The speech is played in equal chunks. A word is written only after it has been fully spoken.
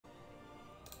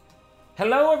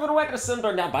Hello everyone, welcome to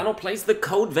Sunburned Albino plays the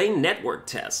Code Vein Network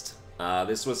test.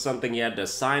 This was something you had to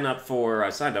sign up for.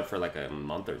 I signed up for like a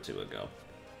month or two ago.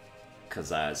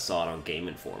 Because I saw it on Game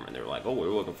Informer and they were like, oh, we're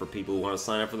looking for people who want to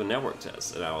sign up for the network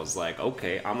test. And I was like,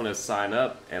 okay, I'm going to sign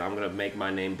up and I'm going to make my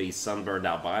name be Sunburned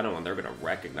Albino and they're going to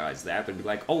recognize that. They'll be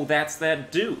like, oh, that's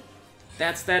that dude.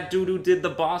 That's that dude who did the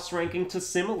boss ranking to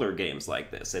similar games like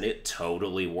this. And it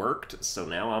totally worked, so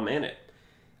now I'm in it.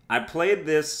 I played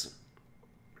this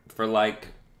for like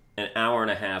an hour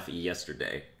and a half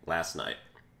yesterday, last night.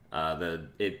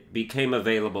 It became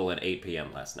available at 8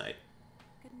 p.m. last night.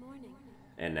 Good morning.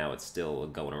 And now it's still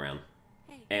going around.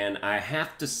 Hey. And I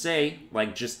have to say,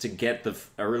 like, just to get the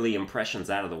early impressions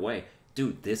out of the way,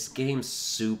 dude, this game's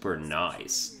super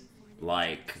nice.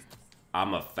 Like,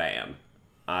 I'm a fan.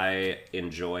 I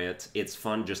enjoy it. It's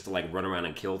fun just to, like, run around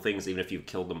and kill things, even if you've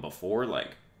killed them before,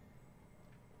 like,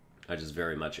 I just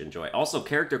very much enjoy it. Also,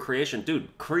 character creation.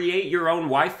 Dude, create your own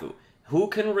waifu. Who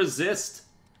can resist?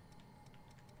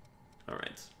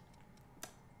 Alright.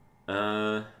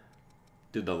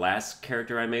 Dude, the last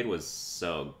character I made was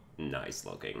so nice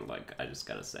looking, like, I just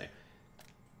gotta say.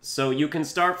 So you can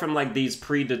start from, like, these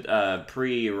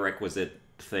prerequisite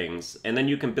things, and then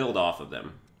you can build off of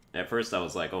them. At first I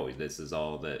was like, oh, this is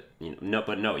all that, you know, no,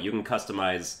 but no, you can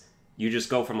customize. You just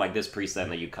go from, like, this preset,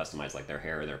 and then you customize, like, their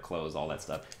hair, their clothes, all that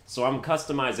stuff. So I'm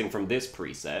customizing from this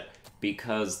preset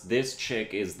because this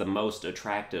chick is the most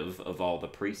attractive of all the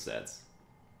presets.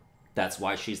 That's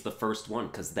why she's the first one,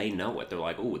 because they know it. They're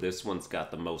like, ooh, this one's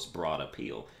got the most broad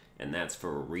appeal, and that's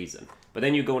for a reason. But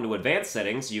then you go into advanced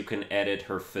settings, you can edit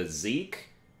her physique,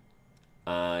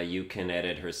 you can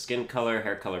edit her skin color,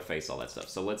 hair color, face, all that stuff.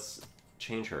 So let's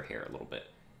change her hair a little bit.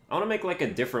 I want to make, like,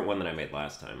 a different one than I made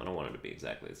last time. I don't want it to be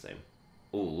exactly the same.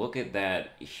 Ooh, look at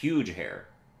that huge hair.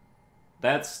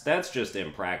 That's just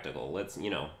impractical. Let's, you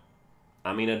know,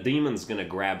 I mean, a demon's gonna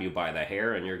grab you by the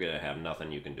hair, and you're gonna have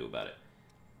nothing you can do about it.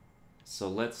 So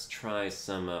let's try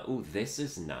some, ooh, this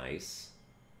is nice.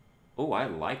 Oh, I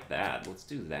like that. Let's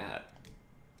do that.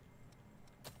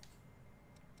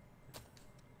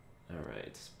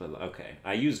 Alright, but okay.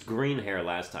 I used green hair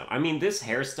last time. I mean, this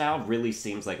hairstyle really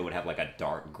seems like it would have, like, a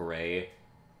dark gray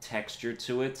texture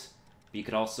to it. But you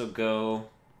could also go,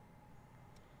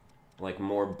 like,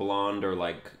 more blonde or,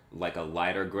 like a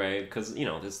lighter gray. Because, you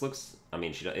know, this looks, I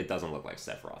mean, it doesn't look like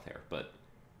Sephiroth hair, but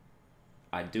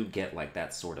I do get, like,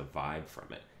 that sort of vibe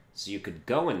from it. So you could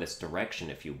go in this direction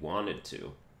if you wanted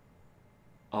to.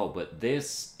 Oh, but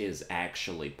this is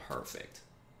actually perfect.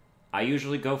 I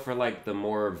usually go for, like, the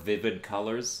more vivid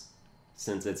colors,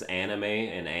 since it's anime,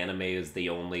 and anime is the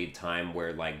only time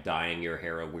where, like, dyeing your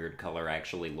hair a weird color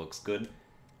actually looks good.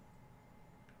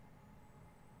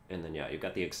 And then, yeah, you've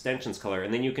got the extensions color,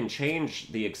 and then you can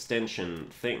change the extension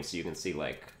thing, so you can see,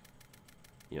 like,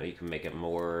 you know, you can make it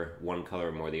more one color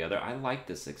or more the other. I like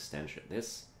this extension.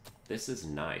 This is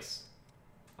nice.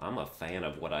 I'm a fan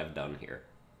of what I've done here.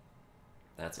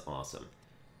 That's awesome.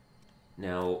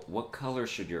 Now, what color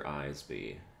should your eyes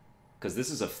be? Because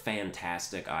this is a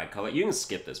fantastic eye color. You can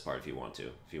skip this part if you want to.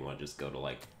 If you want to just go to,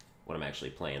 like, what I'm actually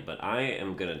playing. But I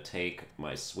am going to take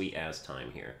my sweet-ass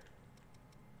time here.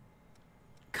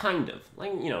 Kind of.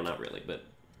 Like, you know, not really, but...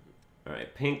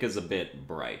 Alright, pink is a bit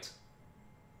bright.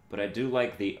 But I do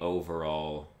like the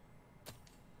overall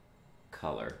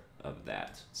color of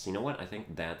that. So you know what? I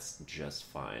think that's just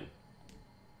fine.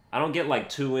 I don't get, like,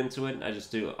 too into it. I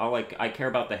just do... I care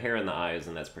about the hair and the eyes,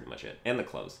 and that's pretty much it. And the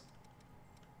clothes.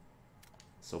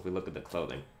 So if we look at the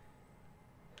clothing.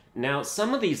 Now,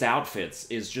 some of these outfits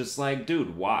is just like,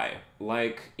 dude, why?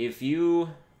 Like, if you...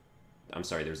 I'm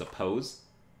sorry, there's a pose?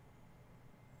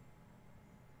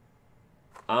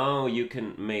 Oh, you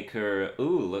can make her...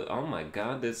 Ooh, look, oh my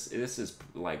god, this is,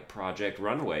 like, Project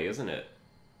Runway, isn't it?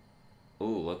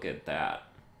 Ooh, look at that.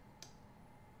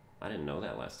 I didn't know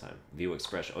that last time. View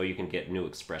expression. Oh, you can get new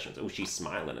expressions. Oh, she's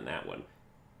smiling in that one.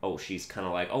 Oh, she's kind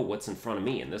of like, oh, what's in front of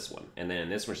me in this one? And then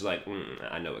in this one, she's like,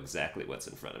 I know exactly what's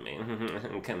in front of me.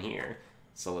 Come here.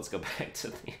 So let's go back to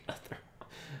the other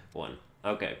one.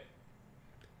 Okay.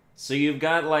 So you've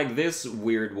got, like, this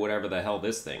weird whatever the hell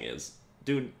this thing is.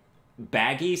 Dude,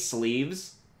 baggy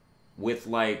sleeves with,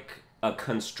 like, a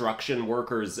construction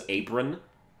worker's apron.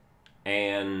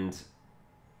 And...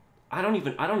 I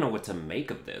don't know what to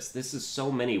make of this. This is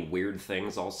so many weird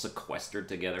things all sequestered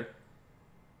together.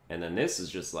 And then this is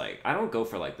just like, I don't go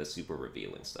for, like, the super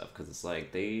revealing stuff, because it's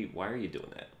like, why are you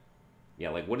doing that?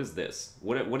 Yeah, like, what is this?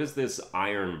 What is this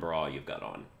iron bra you've got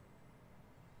on?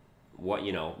 What,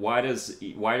 you know, why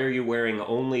are you wearing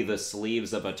only the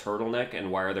sleeves of a turtleneck,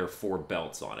 and why are there 4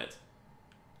 belts on it?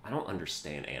 I don't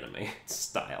understand anime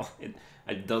style.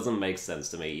 It doesn't make sense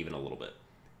to me even a little bit.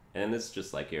 And it's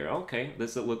just like here, okay,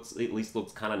 this at least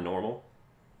looks kind of normal.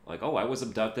 Like, oh, I was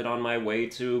abducted on my way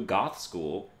to goth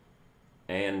school,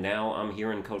 and now I'm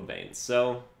here in Code Vein.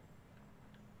 So,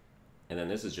 and then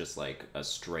this is just like a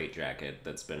straight jacket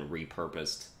that's been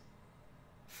repurposed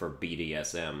for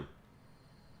BDSM.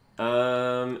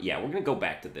 Yeah, we're gonna go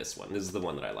back to this one. This is the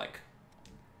one that I like.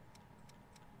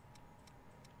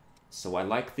 So I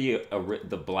like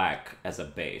the black as a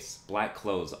base. Black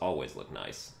clothes always look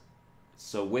nice.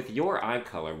 So with your eye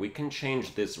color, we can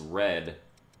change this red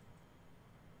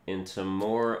into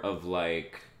more of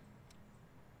like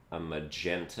a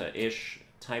magenta-ish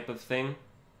type of thing.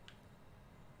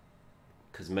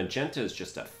 Because magenta is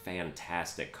just a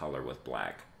fantastic color with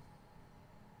black.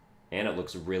 And it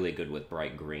looks really good with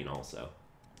bright green also.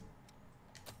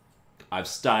 I've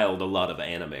styled a lot of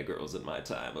anime girls in my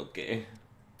time, okay?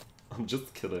 I'm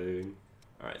just kidding.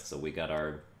 Alright, so we got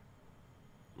our,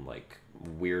 like,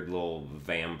 weird little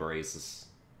vambraces.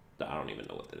 I don't even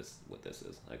know what this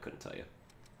is. I couldn't tell you.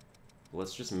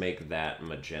 Let's just make that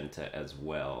magenta as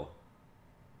well,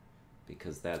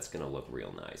 because that's gonna look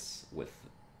real nice with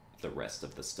the rest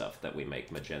of the stuff that we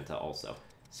make magenta also.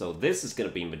 So this is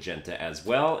gonna be magenta as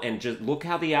well, and just look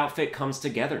how the outfit comes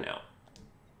together now.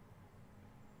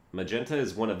 Magenta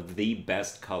is one of the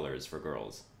best colors for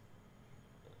girls.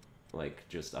 Like,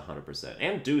 just 100%.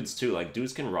 And dudes, too. Like,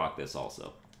 dudes can rock this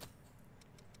also.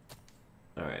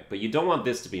 Alright, but you don't want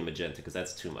this to be magenta, because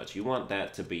that's too much. You want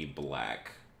that to be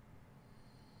black.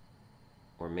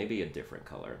 Or maybe a different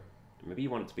color. Maybe you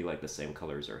want it to be, like, the same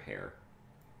color as her hair.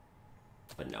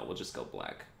 But no, we'll just go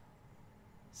black.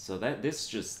 So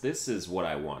this is what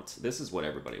I want. This is what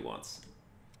everybody wants.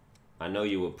 I know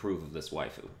you approve of this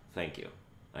waifu. Thank you.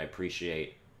 I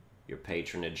appreciate your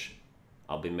patronage.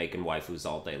 I'll be making waifus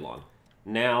all day long.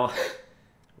 Now,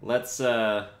 let's,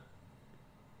 oh,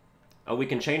 we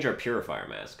can change our purifier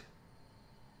mask.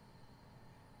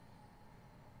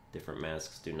 Different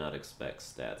masks do not expect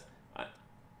stats.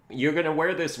 You're gonna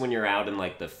wear this when you're out in,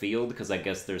 like, the field, because I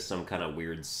guess there's some kind of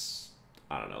weird,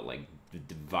 I don't know, like,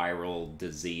 viral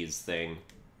disease thing.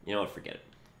 You know what, forget it.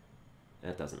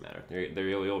 That doesn't matter.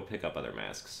 You'll pick up other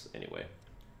masks anyway.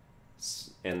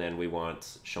 And then we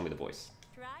want, show me the voice.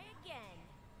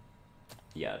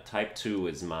 Yeah, type 2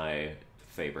 is my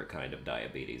favorite kind of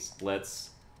diabetes. Let's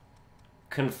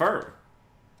confirm.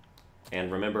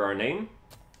 And remember our name?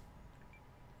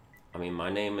 I mean, my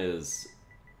name is...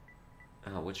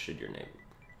 Oh, what should your name?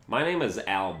 My name is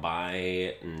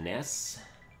Albiness.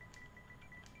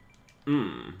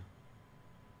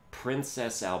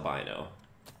 Princess Albino.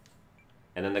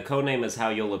 And then the codename is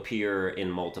how you'll appear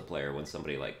in multiplayer when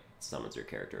somebody, like, summons your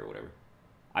character or whatever.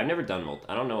 I've never done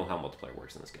I don't know how multiplayer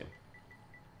works in this game.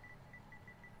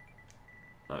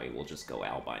 I mean, we'll just go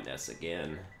Albiness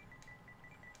again.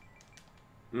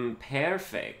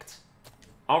 Perfect.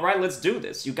 Alright, let's do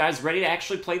this. You guys ready to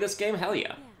actually play this game? Hell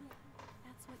yeah.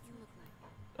 That's what you look like.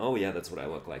 Oh yeah, that's what I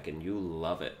look like, and you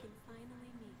love it.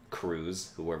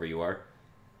 Cruz, whoever you are.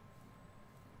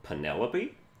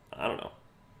 Penelope? I don't know.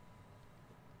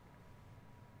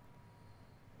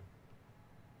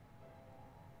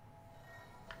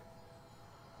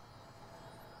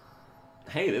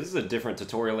 Hey, this is a different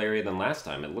tutorial area than last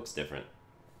time. It looks different.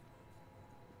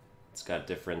 It's got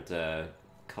different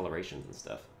colorations and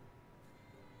stuff.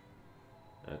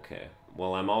 Okay.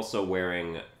 Well, I'm also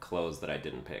wearing clothes that I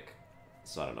didn't pick,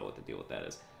 so I don't know what the deal with that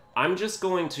is. I'm just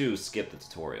going to skip the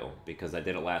tutorial, because I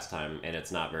did it last time, and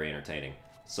it's not very entertaining.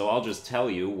 So I'll just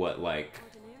tell you what, like,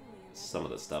 some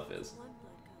of the stuff is.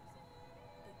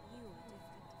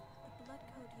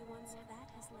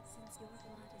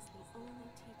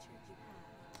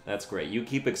 That's great. You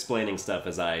keep explaining stuff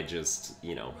as I just,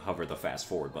 you know, hover the fast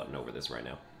forward button over this right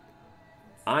now.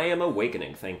 I am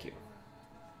awakening, thank you.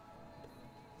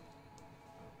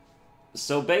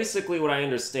 So basically what I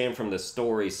understand from the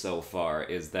story so far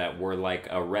is that we're like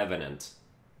a revenant.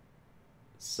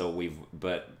 So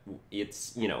but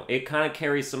it's, you know, it kind of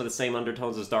carries some of the same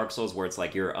undertones as Dark Souls, where it's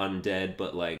like you're undead,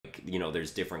 but like, you know, there's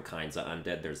different kinds of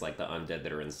undead. There's like the undead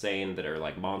that are insane, that are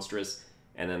like monstrous.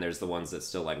 And then there's the ones that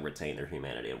still, like, retain their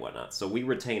humanity and whatnot. So we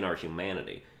retain our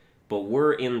humanity. But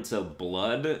we're into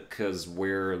blood because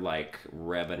we're, like,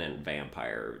 revenant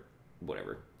vampire,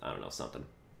 whatever. I don't know, something.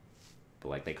 But,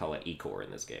 like, they call it Ecor in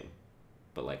this game.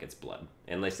 But, like, it's blood.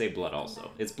 And they say blood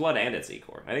also. It's blood and it's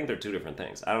Ecor. I think they're two different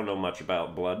things. I don't know much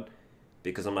about blood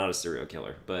because I'm not a serial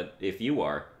killer. But if you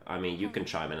are, I mean, you can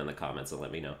chime in the comments and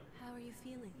let me know. How are you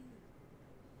feeling?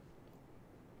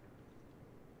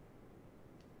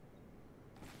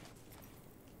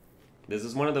 This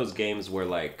is one of those games where,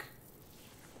 like,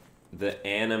 the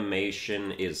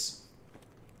animation is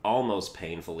almost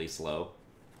painfully slow.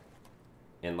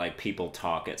 And, like, people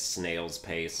talk at snail's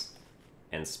pace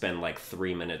and spend, like,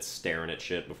 3 minutes staring at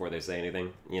shit before they say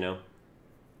anything, you know?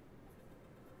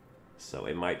 So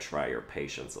it might try your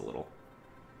patience a little.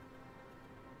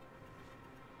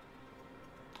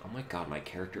 Oh my god, my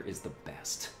character is the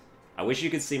best. I wish you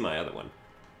could see my other one.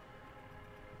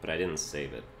 But I didn't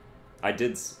save it. I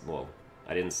did, well,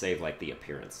 I didn't save, like, the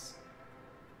appearance.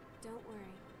 Don't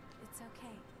worry. It's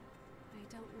okay. I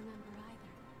don't remember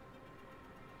either.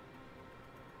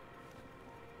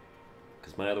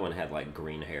 Because my other one had, like,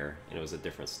 green hair, and it was a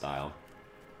different style.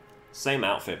 Same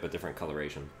outfit, but different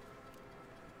coloration.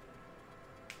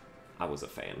 I was a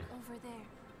fan. Over there.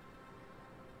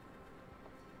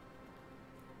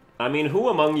 I mean, who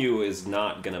among you is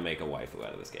not gonna make a waifu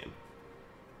out of this game?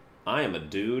 I am a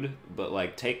dude, but,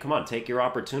 like, come on, take your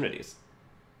opportunities.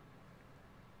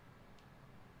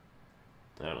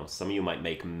 I don't know, some of you might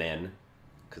make men,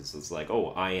 because it's like,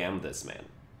 oh, I am this man.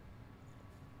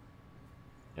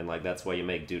 And, like, that's why you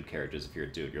make dude characters if you're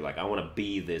a dude. You're like, I want to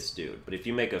be this dude. But if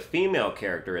you make a female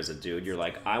character as a dude, you're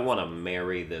like, I want to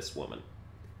marry this woman.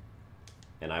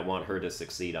 And I want her to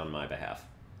succeed on my behalf.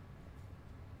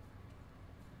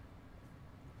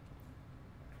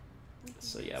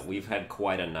 So yeah, we've had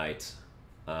quite a night.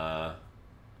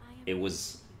 It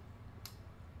was,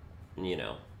 you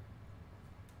know,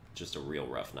 just a real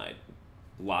rough night.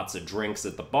 Lots of drinks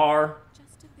at the bar.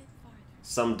 Just a bit farther.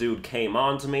 Some dude came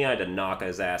on to me. I had to knock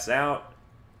his ass out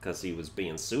because he was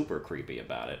being super creepy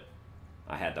about it.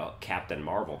 I had to Captain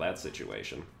Marvel that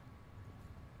situation.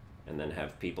 And then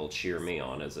have people cheer me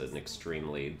on as an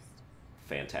extremely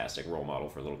fantastic role model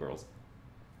for little girls.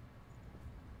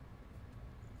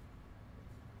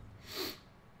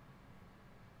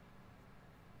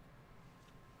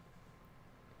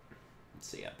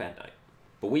 So yeah, bad night.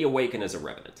 But we awaken as a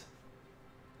revenant.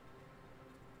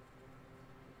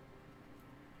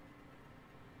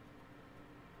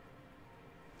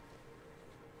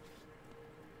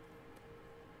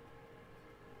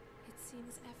 It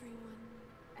seems everyone,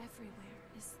 everywhere,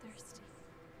 is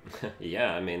thirsty.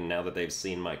 Yeah, I mean, now that they've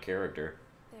seen my character,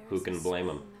 who There's can a blame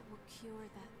them? spring that will cure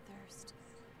that thirst.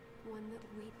 One that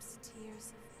weeps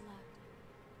tears of blood.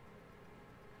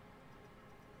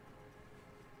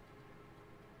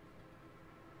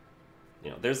 You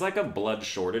know, there's like a blood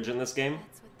shortage in this game.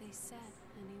 That's what they said,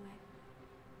 anyway.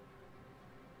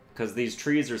 Because these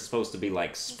trees are supposed to be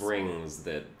like springs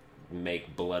that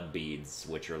make blood beads,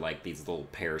 which are like these little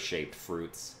pear-shaped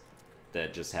fruits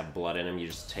that just have blood in them. You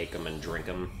just take them and drink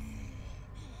them.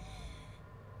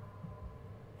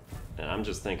 And I'm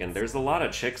just thinking, there's a lot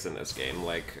of chicks in this game.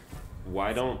 Like,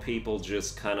 why don't people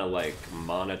just kind of like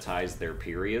monetize their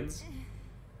periods?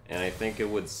 And I think it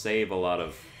would save a lot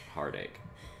of heartache.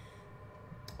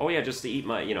 Oh yeah, just to eat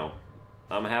my, you know,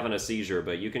 I'm having a seizure,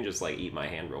 but you can just like eat my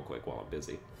hand real quick while I'm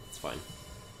busy. It's fine.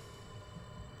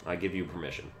 I give you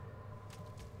permission.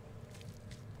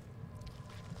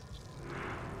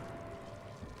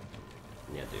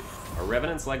 Yeah, dude. Are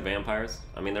revenants like vampires?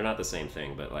 I mean, they're not the same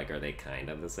thing, but like, are they kind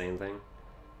of the same thing?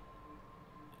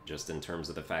 Just in terms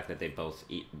of the fact that they both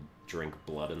drink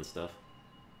blood and stuff.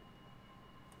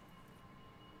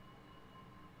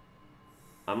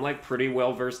 I'm like pretty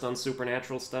well versed on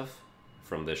supernatural stuff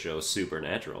from the show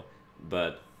Supernatural,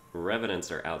 but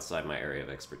revenants are outside my area of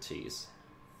expertise.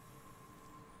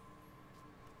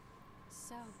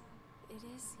 So, it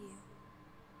is you.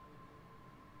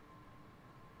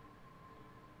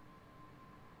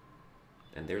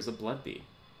 And there's a blood bead.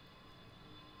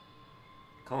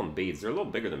 Call them beads. They're a little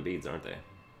bigger than beads, aren't they?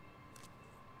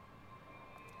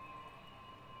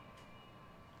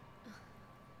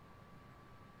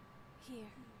 Here.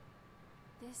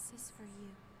 This is for you.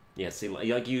 Yeah, see,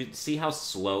 like you see how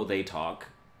slow they talk,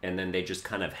 and then they just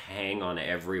kind of hang on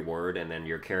every word, and then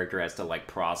your character has to like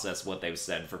process what they've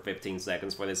said for 15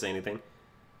 seconds before they say anything,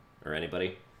 or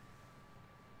anybody.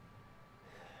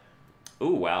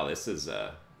 Ooh, wow, this is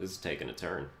taking a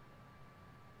turn.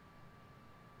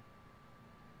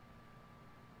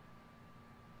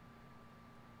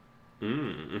 A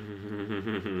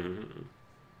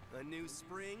new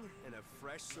spring and a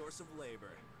fresh source of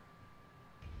labor.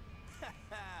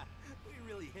 We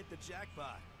really hit the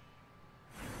jackpot.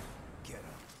 Get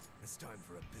up. It's time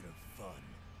for a bit of fun.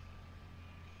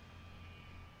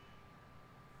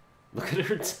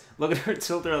 Look at her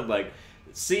tilt her like,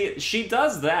 see, she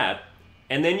does that,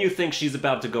 and then you think she's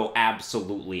about to go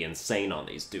absolutely insane on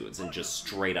these dudes and just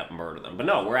straight up murder them. But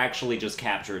no, we're actually just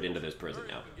captured into this prison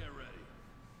now.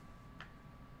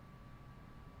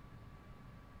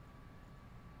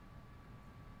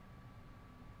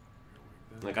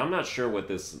 Like, I'm not sure what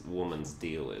this woman's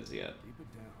deal is yet. Keep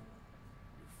it down.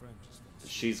 Your friend just fell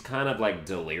asleep. She's kind of, like,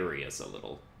 delirious a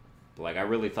little. Like, I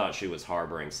really thought she was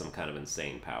harboring some kind of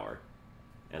insane power.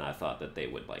 And I thought that they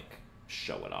would, like,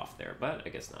 show it off there, but I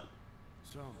guess not.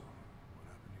 So, what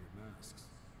happened to your masks?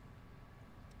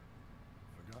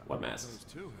 Forgotten What about masks? those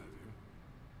too, have you?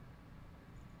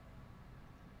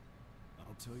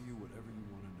 I'll tell you whatever you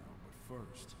want to know, but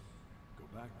first, go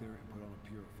back there and put on a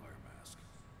purifier mask.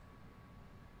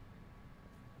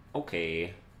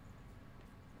 Okay.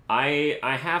 I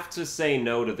have to say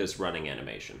no to this running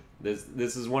animation.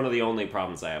 This is one of the only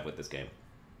problems I have with this game.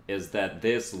 Is that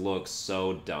this looks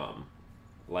so dumb.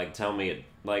 Like, tell me it,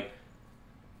 like,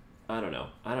 I don't know,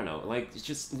 like,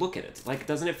 just look at it. Like,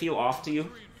 doesn't it feel off to you?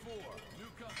 3 and 4,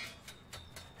 newcomer.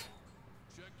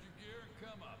 Check your gear and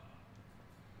come up.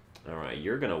 Alright,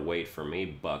 you're gonna wait for me,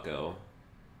 bucko.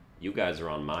 You guys are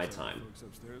on my time. Folks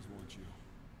upstairs want you.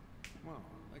 Well,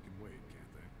 they can wait,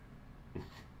 can't they?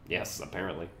 Yes,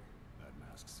 apparently. That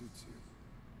mask suits you.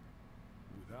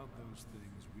 Without those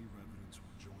things, we revenants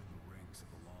will join the ranks of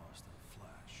the lost in a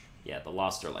flash. Yeah, the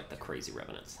Lost are like the crazy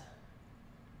revenants.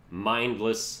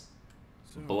 Mindless,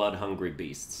 So, blood-hungry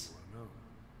beasts. you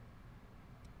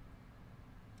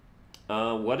wanna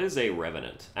know? What is a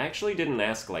revenant? I actually didn't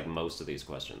ask, like, most of these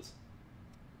questions.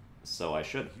 So I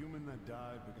should. A human that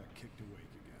died but got kicked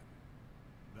awake again.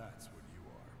 That's what you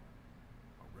are.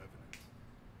 A revenant.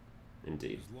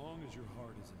 Indeed. As long as your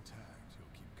heart is intact,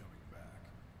 you'll keep coming back.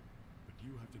 But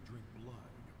you have to drink blood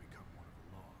and you'll become one of the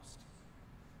lost.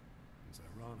 It's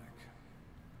ironic.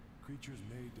 Creatures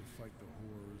made to fight the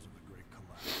horrors of the Great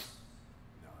Collapse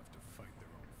now have to fight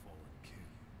their own fallen kin.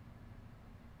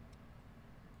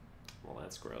 Well,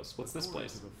 that's gross. What's this According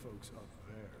place? to the folks up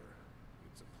there,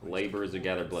 it's a place Laborers who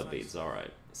gather blood beads.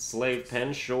 Alright. Slave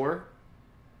pen, sure.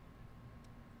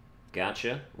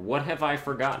 Gotcha. What have I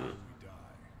forgotten? When we die,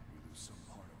 we lose some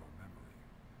part of our memory,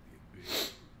 be it big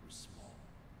or small.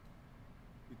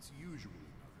 It's usually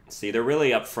nothing. See, they're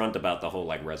really upfront about the whole,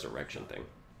 like, resurrection thing.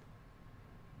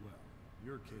 Well,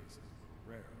 your case is a little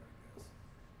rare, I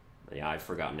guess. Yeah, I've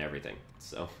forgotten everything,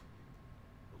 so...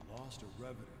 The lost are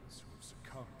revenants who have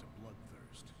succumbed to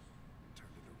bloodthirst and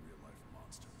turned into real-life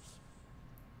monsters.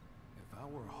 If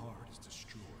our heart is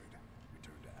destroyed, we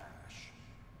turn to ash.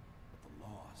 But the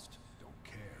lost don't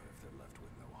care if they're left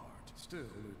with no heart. Still,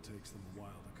 it takes them a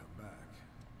while to come back.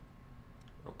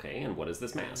 Okay, and what is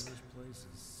this mask? This place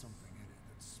is something in it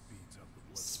that speeds up the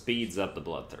bloodthirst. Speeds up the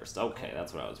bloodthirst. Okay,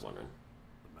 that's what I was wondering.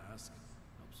 The mask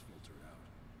helps filter it out.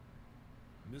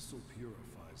 Missile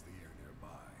purifies the air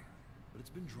nearby, but it's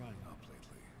been drying up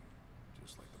lately.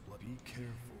 Just like the blood. Be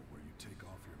careful where you take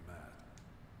off your mat.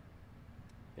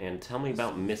 And tell me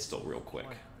about Mistle real quick.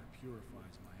 Plant that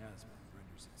purifies miasma and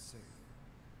renders it safe.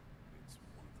 It's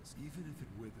one of the. Even if it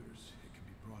withers, it can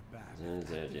be brought back.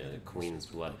 Yeah, the Queen's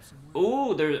blood.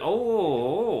 Ooh, there's...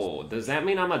 Oh, does that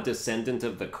mean I'm a descendant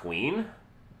of the Queen?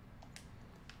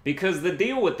 Because the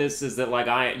deal with this is that, like,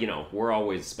 we're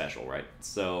always special, right?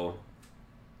 So...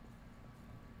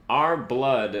 Our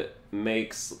blood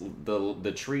makes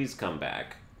the trees come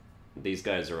back. These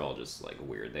guys are all just, like,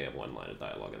 weird. They have one line of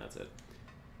dialogue and that's it.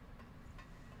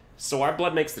 So our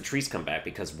blood makes the trees come back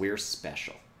because we're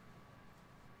special.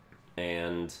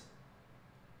 And...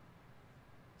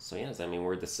 So yeah, does that mean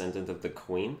we're a descendant of the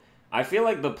Queen? I feel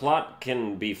like the plot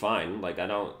can be fine. Like, I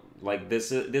don't... Like,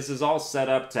 this is all set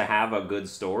up to have a good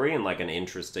story and, like, an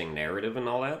interesting narrative and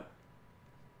all that.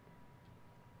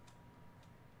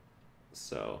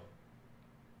 So,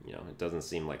 you know, it doesn't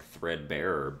seem, like,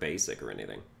 threadbare or basic or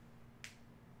anything.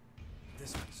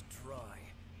 This one's dry.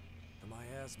 The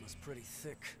miasma's pretty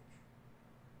thick.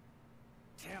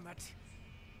 Damn it!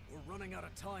 We're running out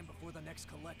of time before the next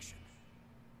collection.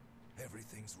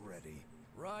 Everything's ready.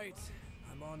 Right.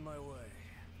 I'm on my way.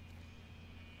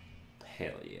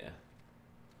 Hell yeah.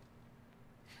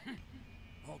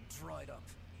 All dried up.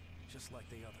 Just like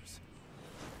the others.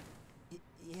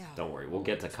 Yeah. Don't worry, we'll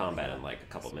get to combat in, like, a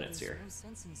couple minutes here. There's no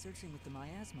sense in searching with the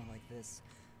miasma like this.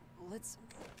 Let's...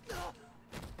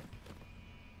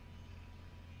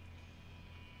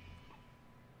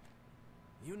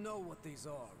 You know what these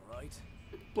are, right?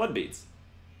 Blood beads.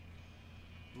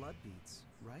 Blood beads,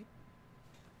 right?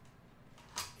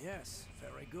 Yes,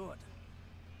 very good.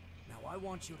 Now I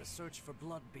want you to search for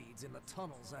blood beads in the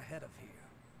tunnels ahead of here.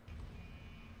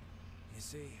 You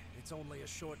see, it's only a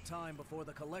short time before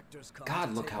the collectors come. God,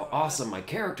 to look take how our awesome medicine. my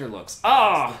character looks.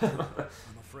 Oh! I'm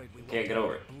afraid we Can't won't get have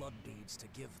over it. blood beads to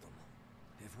give them.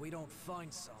 If we don't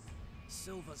find some,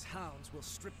 Silva's hounds will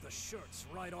strip the shirts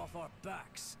right off our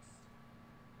backs.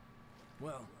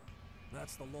 Well,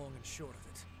 that's the long and short of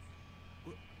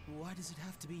it. Why does it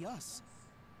have to be us?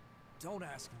 Don't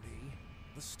ask me.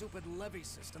 The stupid levy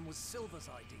system was Silva's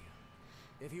idea.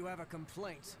 If you have a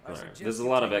complaint, I Alright, suggest there's a you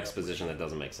lot of take it up exposition with that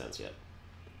doesn't make sense yet.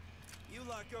 You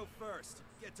lot go first.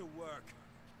 Get to work.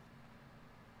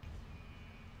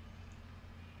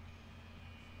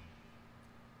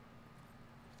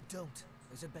 Don't.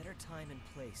 There's a better time and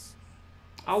place.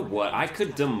 Oh, what? I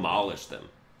could demolish them.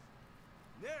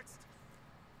 Next.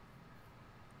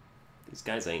 These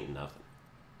guys ain't nothing.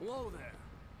 Whoa there.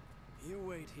 You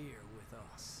wait here with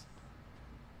us.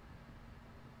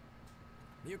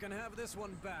 You can have this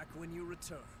one back when you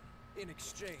return. In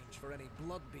exchange for any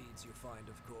blood beads you find,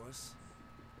 of course.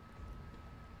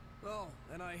 Oh,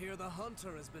 and I hear the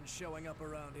hunter has been showing up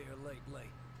around here lately.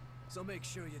 So make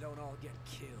sure you don't all get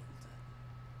killed.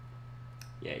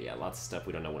 Yeah, lots of stuff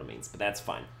we don't know what it means, but that's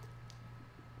fine.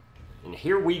 And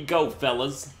here we go,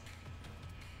 fellas.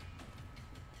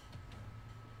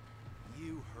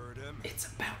 You heard him. It's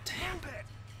about to happen.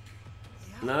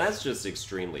 Now that's just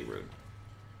extremely rude.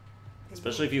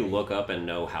 Especially if you look up and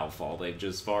know how far they've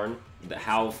just fallen.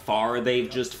 How far they've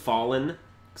just fallen.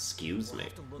 Excuse me.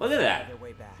 Look at that.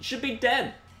 You should be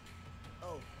dead.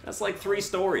 That's like 3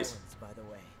 stories. By the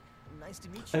way. Nice to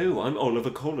meet you. Oh, I'm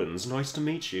Oliver Collins. Nice to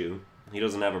meet you. He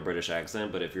doesn't have a British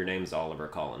accent, but if your name's Oliver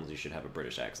Collins, you should have a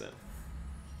British accent.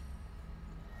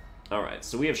 Alright,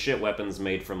 so we have shit weapons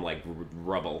made from, like,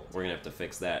 rubble. We're gonna have to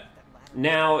fix that.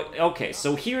 Now, okay,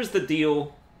 so here's the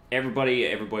deal. Everybody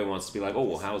wants to be like, oh,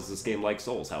 well, how is this game like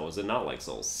Souls? How is it not like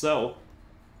Souls? So,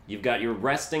 you've got your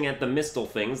resting at the mistle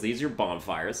things. These are your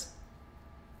bonfires.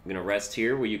 I'm gonna rest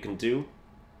here where you can do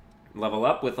level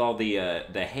up with all the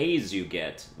haze you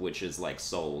get, which is like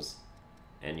souls.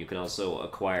 And you can also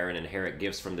acquire and inherit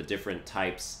gifts from the different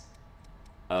types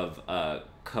of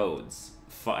codes.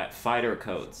 Fighter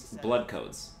codes. Blood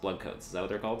codes. Blood codes. Is that what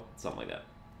they're called? Something like that.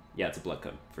 Yeah, it's a blood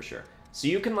code, for sure. So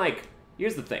you can, like...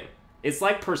 Here's the thing. It's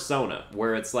like Persona,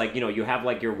 where it's like, you know, you have,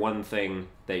 like, your one thing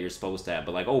that you're supposed to have,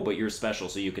 but, like, oh, but you're special,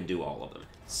 so you can do all of them.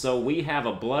 So we have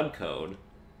a blood code,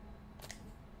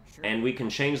 and we can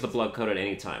change the blood code at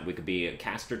any time. We could be a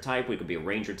caster type, we could be a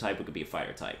ranger type, we could be a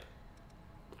fighter type.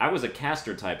 I was a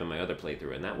caster type in my other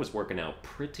playthrough, and that was working out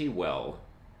pretty well.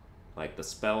 Like, the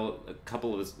spell, a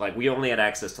couple of... Like, we only had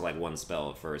access to, like, one spell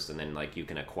at first, and then, like, you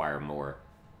can acquire more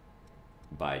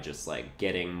by just, like,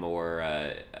 getting more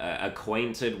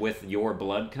acquainted with your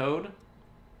blood code.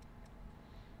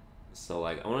 So,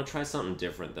 like, I want to try something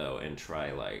different, though, and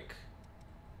try, like...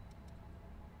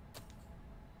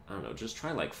 I don't know, just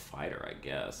try, like, fighter, I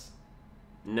guess.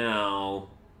 No.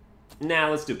 Nah,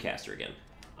 let's do caster again.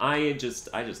 I just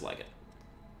like it.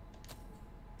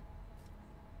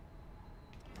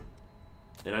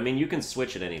 And I mean, you can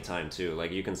switch at any time, too.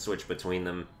 Like, you can switch between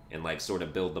them and, like, sort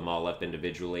of build them all up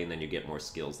individually, and then you get more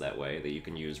skills that way that you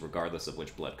can use regardless of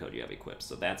which blood code you have equipped.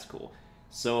 So that's cool.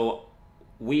 So,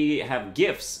 we have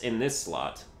gifts in this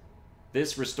slot.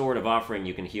 This restorative offering,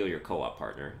 you can heal your co-op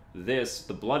partner. This,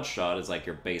 the bloodshot, is like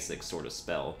your basic sort of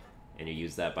spell. And you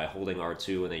use that by holding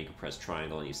R2, and then you can press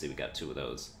triangle, and you see we got 2 of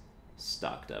those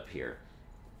stocked up here.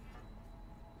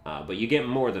 But you get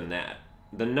more than that.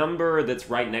 The number that's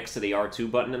right next to the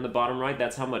R2 button in the bottom right,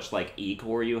 that's how much, like,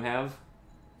 E-core you have.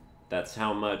 That's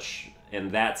how much... And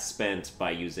that's spent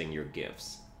by using your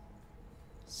gifts.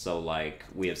 So, like,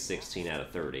 we have 16 out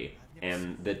of 30.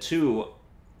 And the 2...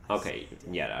 Okay,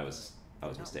 yeah, I was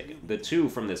mistaken. The 2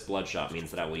 from this bloodshot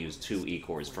means that I will use 2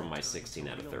 E-cores from my 16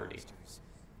 out of 30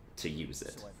 to use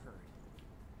it.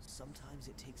 Sometimes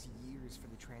it takes years for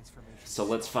the transformation. So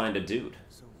let's find a dude.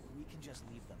 So we can just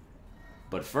leave them.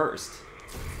 But first,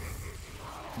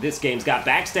 this game's got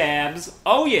backstabs.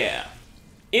 Oh yeah,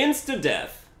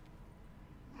 insta-death.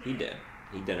 He did.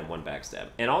 He did in 1 backstab.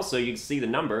 And also, you can see the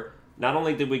number. Not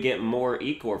only did we get more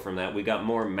E-core from that, we got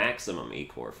more maximum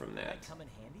E-core from that. Come in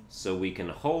handy? So we can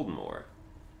hold more.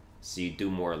 So you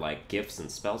do more, like, gifts and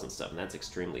spells and stuff, and that's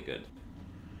extremely good.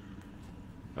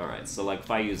 Alright, so, like,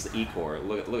 if I use the E-core,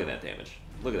 look at that damage.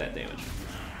 Look at that damage.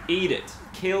 Eat it!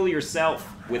 Kill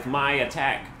yourself with my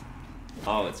attack!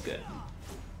 Oh, it's good.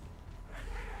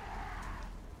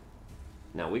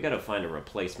 Now, we gotta find a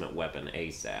replacement weapon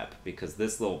ASAP, because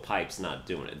this little pipe's not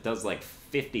doing it. It does, like,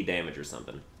 50 damage or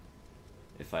something.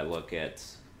 If I look at...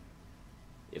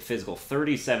 Physical,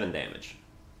 37 damage.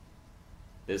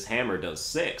 This hammer does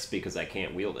 6, because I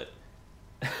can't wield it.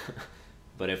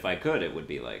 But if I could, it would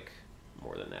be, like...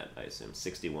 more than that, I assume.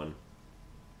 61.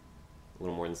 A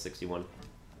little more than 61.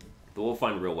 But we'll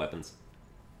find real weapons.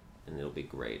 and it'll be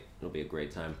great. It'll be a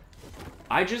great time.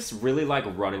 I just really like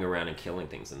running around and killing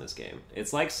things in this game.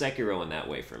 It's like Sekiro in that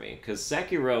way for me, because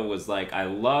Sekiro was like, I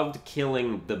loved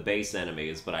killing the base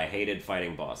enemies, but I hated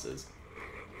fighting bosses.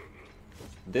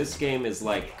 This game is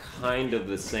like kind of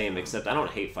the same, except I don't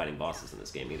hate fighting bosses in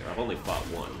this game either. I've only fought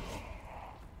one.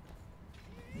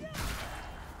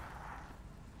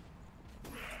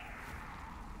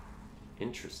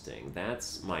 Interesting.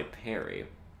 That's my parry.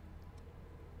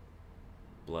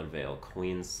 Bloodveil,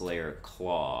 Queenslayer,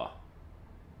 Claw.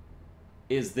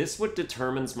 Is this what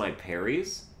determines my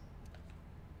parries?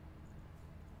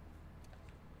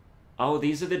 Oh,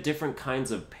 these are the different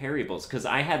kinds of parryables, because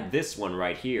I had this one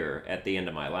right here at the end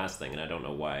of my last thing, and I don't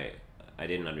know why. I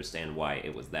didn't understand why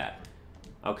it was that.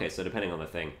 Okay, so depending on the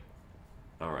thing.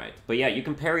 Alright. But yeah, you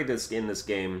can parry this in this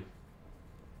game,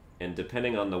 and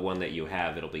depending on the one that you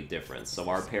have, it'll be different. So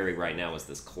our parry right now is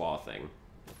this claw thing,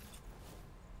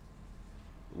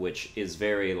 which is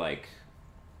very, like,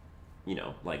 you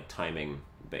know, like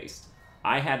timing-based.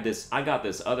 I got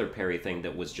this other parry thing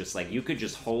that was just like, you could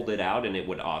just hold it out and it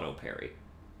would auto-parry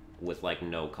with, like,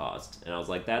 no cost. And I was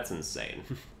like, that's insane.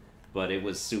 But it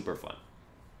was super fun.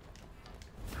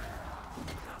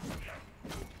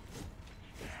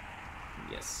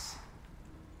 Yes.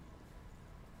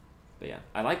 But yeah,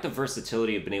 I like the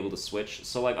versatility of being able to switch.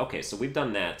 So, like, okay, so we've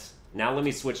done that. Now let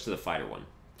me switch to the fighter one.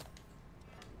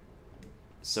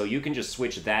 So you can just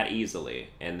switch that easily,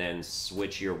 and then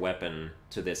switch your weapon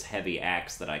to this heavy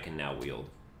axe that I can now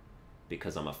wield,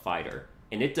 because I'm a fighter.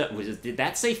 And it did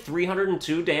that say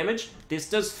 302 damage? This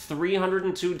does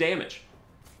 302 damage.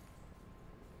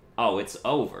 Oh, it's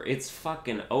over. It's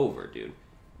fucking over, dude.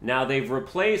 Now they've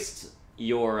replaced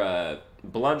your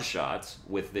bloodshot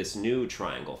with this new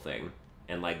triangle thing,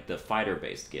 and like the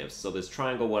fighter-based gifts. So this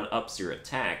triangle one ups your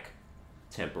attack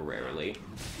temporarily.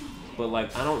 But,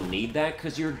 like, I don't need that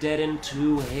because you're dead in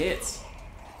 2 hits.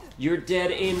 You're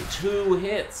dead in 2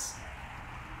 hits.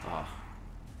 Oh.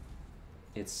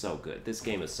 It's so good. This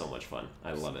game is so much fun.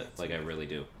 I love it. Like, I really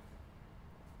do.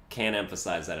 Can't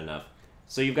emphasize that enough.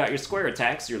 So you've got your square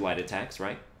attacks, your light attacks,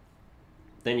 right?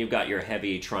 Then you've got your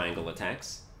heavy triangle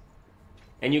attacks.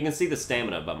 And you can see the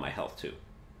stamina above my health, too.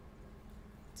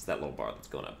 It's that little bar that's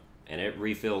going up. And it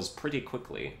refills pretty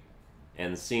quickly.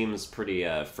 And seems pretty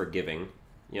forgiving.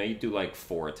 You know, you do like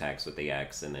 4 attacks with the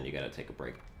axe, and then you gotta take a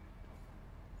break.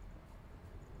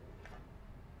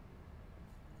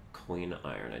 Queen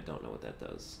Iron, I don't know what that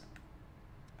does.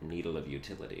 Needle of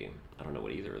Utility. I don't know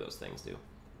what either of those things do.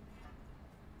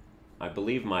 I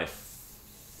believe my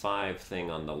 5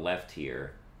 thing on the left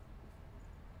here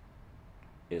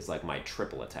is like my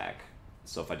triple attack.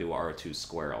 So if I do R2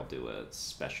 square, I'll do a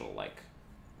special, like,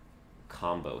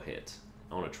 combo hit.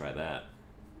 I want to try that.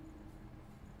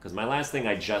 Because my last thing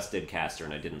I just did caster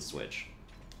and I didn't switch.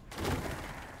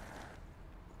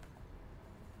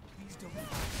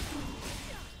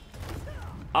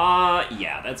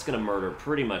 Yeah, that's gonna murder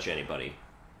pretty much anybody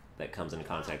that comes into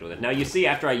contact with it. Now you see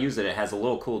after I use it, it has a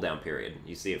little cooldown period.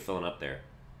 You see it filling up there.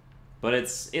 But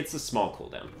it's a small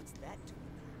cooldown.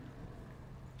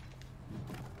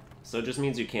 So it just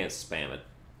means you can't spam it.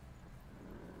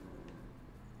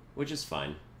 Which is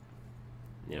fine.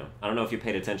 You know, I don't know if you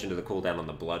paid attention to the cooldown on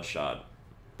the Bloodshot.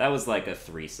 That was like a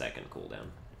 3-second cooldown.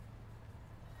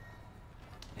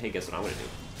 Hey, guess what I'm gonna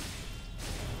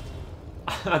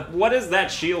do? What is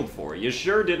that shield for? You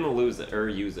sure didn't lose it, or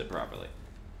use it properly.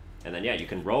 And then, yeah, you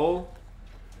can roll.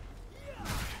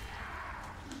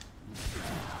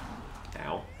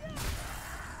 Ow.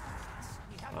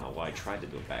 Oh, well, I tried to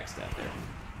do a backstab there.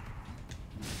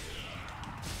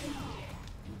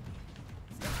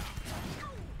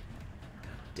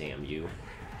 Damn you.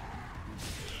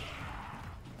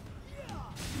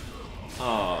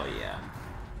 Oh, yeah.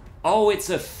 Oh, it's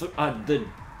a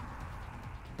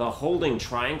the holding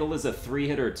triangle is a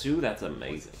 3-hitter too? That's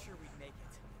amazing.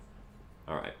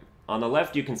 Alright. On the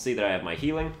left, you can see that I have my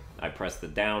healing. I press the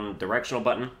down directional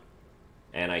button,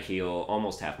 and I heal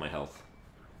almost half my health.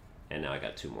 And now I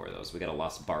got 2 more of those. We got a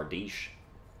Lost Bardiche.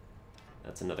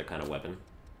 That's another kind of weapon.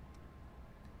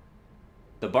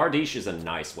 The Bardiche is a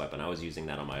nice weapon. I was using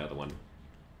that on my other one.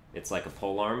 It's like a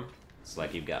polearm. It's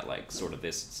like you've got, like, sort of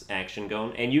this action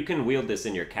going. And you can wield this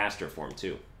in your caster form,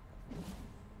 too.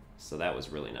 So that was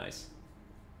really nice.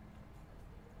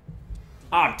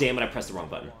 Ah, damn it, I pressed the wrong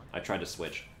button. I tried to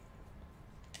switch.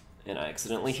 And I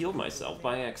accidentally healed myself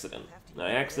by accident.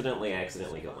 I accidentally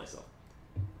healed myself.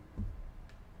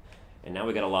 And now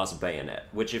we got a Lost Bayonet,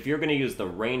 which if you're going to use the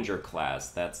Ranger class,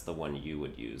 that's the one you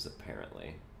would use,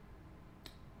 apparently.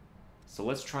 So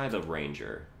let's try the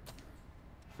Ranger.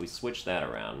 we switch that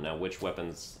around, now which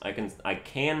weapons... I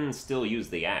can still use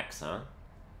the axe, huh?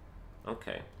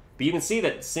 Okay. But you can see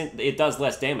that it does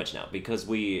less damage now, because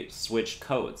we switched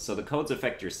codes. So the codes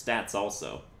affect your stats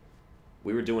also.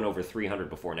 We were doing over 300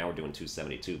 before, now we're doing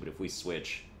 272, but if we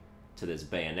switch to this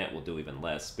bayonet, we'll do even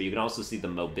less. But you can also see the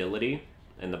mobility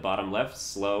in the bottom left,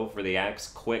 slow for the axe,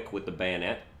 quick with the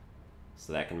bayonet.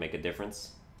 So that can make a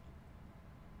difference.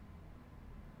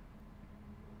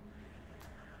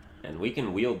 And we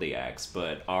can wield the axe,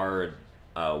 but our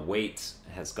weight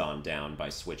has gone down by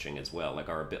switching as well, like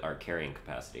our carrying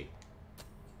capacity.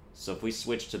 So if we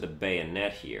switch to the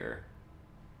bayonet here,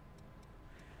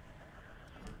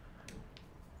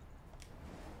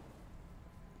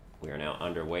 we are now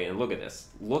underweight, and look at this.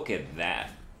 Look at that.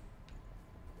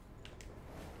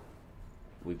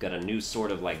 We've got a new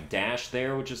sort of like dash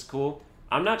there, which is cool.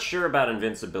 I'm not sure about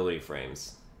invincibility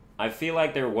frames. I feel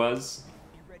like there was.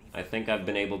 I think I've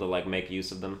been able to like make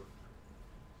use of them.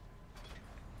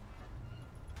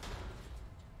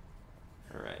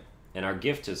 Alright. And our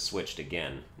gift has switched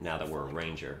again, now that we're a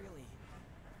ranger.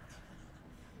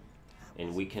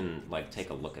 And we can like take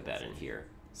a look at that in here.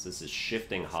 So this is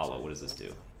shifting hollow. What does this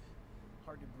do?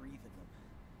 Hard to breathe in them.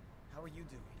 How are you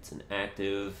doing? It's an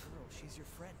active Girl, she's your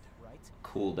friend, right?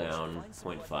 cooldown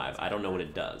 0.5. I don't know what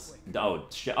it does.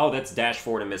 Oh, that's dash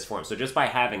forward and miss form. So just by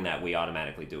having that, we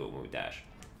automatically do it when we dash.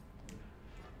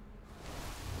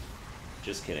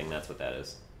 Just kidding, that's what that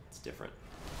is. It's different.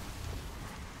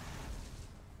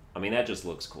 I mean, that just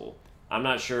looks cool. I'm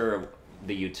not sure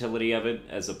the utility of it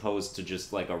as opposed to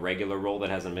just like a regular roll that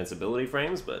has invincibility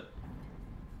frames, but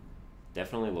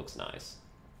definitely looks nice.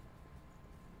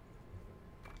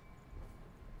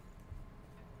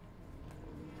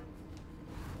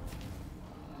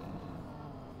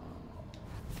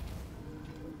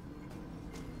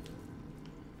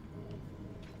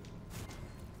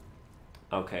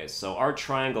 Okay, so our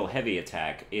triangle heavy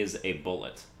attack is a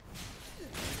bullet.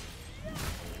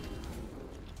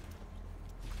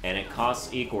 And it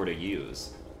costs Ecor to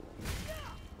use.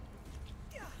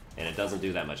 And it doesn't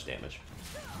do that much damage.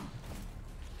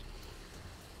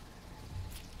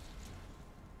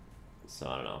 So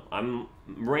I don't know.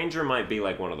 Ranger might be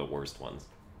like one of the worst ones.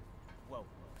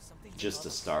 Just to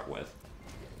start with.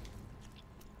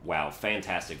 Wow,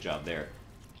 fantastic job there.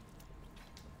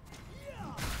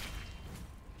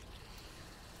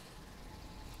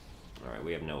 Alright,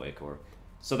 we have no Ecor.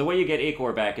 So the way you get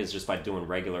Ecor back is just by doing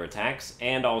regular attacks,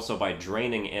 and also by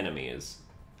draining enemies.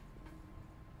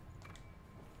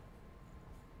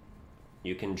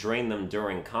 You can drain them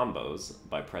during combos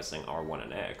by pressing R1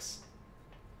 and X.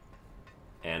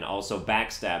 And also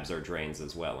backstabs are drains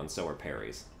as well, and so are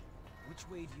parries. Which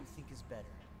way do you think is better?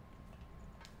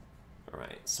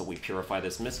 Alright, so we purify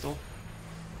this Mistle,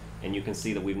 and you can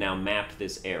see that we've now mapped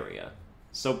this area.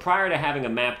 So prior to having a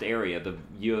mapped area,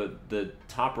 the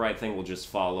top right thing will just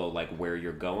follow like where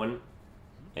you're going,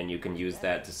 and you can use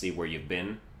that to see where you've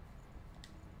been.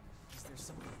 Is there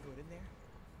something good in there?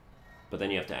 But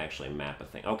then you have to actually map a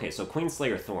thing. Okay, so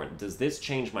Queenslayer Thorn. Does this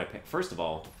change my... First of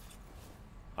all...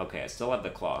 Okay, I still have the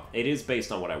claw. It is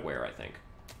based on what I wear, I think.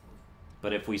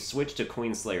 But if we switch to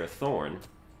Queenslayer Thorn,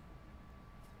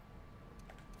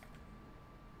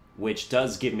 which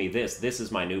does give me this. This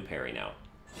is my new parry now.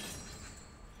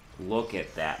 Look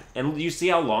at that. And you see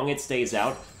how long it stays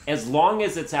out? As long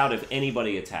as it's out, if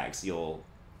anybody attacks, you'll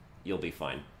be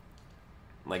fine.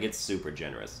 Like, it's super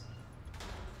generous.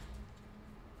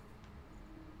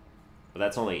 But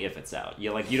that's only if it's out.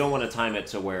 You don't want to time it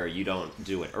to where you don't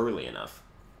do it early enough.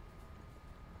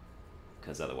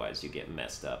 Because otherwise you get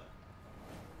messed up.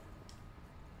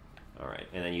 Alright,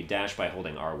 and then you dash by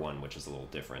holding R1, which is a little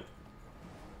different.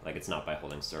 Like, it's not by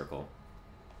holding circle.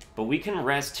 But we can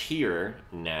rest here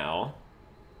now.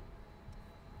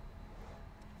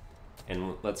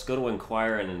 And let's go to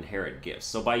Inquire and Inherit Gifts.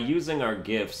 So by using our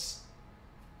gifts,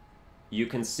 you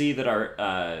can see that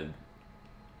our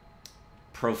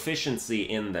proficiency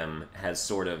in them has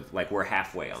sort of, like, we're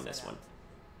halfway on this one.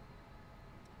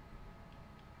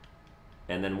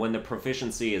 And then when the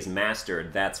proficiency is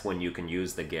mastered, that's when you can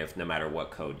use the gift no matter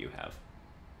what code you have.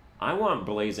 I want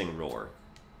Blazing Roar.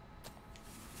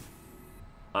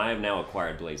 I have now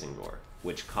acquired Blazing Roar,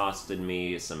 which costed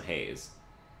me some haze.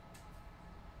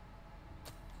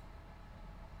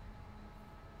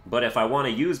 But if I want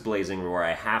to use Blazing Roar,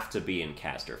 I have to be in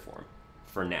caster form,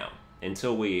 for now.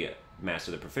 Until we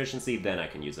master the proficiency, then I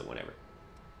can use it whenever.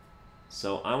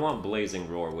 So I want Blazing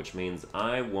Roar, which means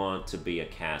I want to be a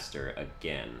caster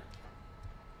again.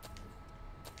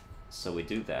 So we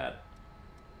do that.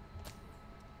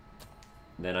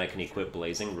 Then I can equip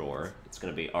Blazing Roar. It's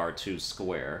going to be R2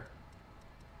 square.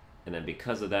 And then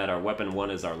because of that, our weapon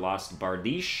 1 is our Lost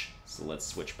Bardiche. So let's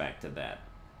switch back to that.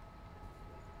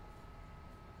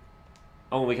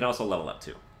 Oh, and we can also level up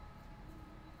too.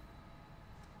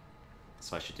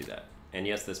 So I should do that. And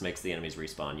yes, this makes the enemies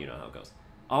respawn. You know how it goes.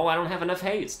 Oh, I don't have enough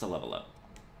haste to level up.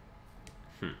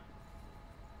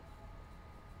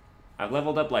 I've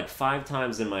leveled up like 5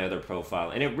 times in my other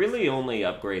profile, and it really only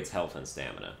upgrades health and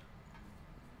stamina.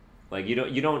 Like, you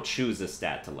don't choose a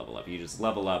stat to level up. You just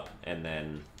level up, and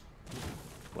then,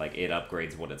 like, it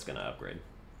upgrades what it's gonna upgrade.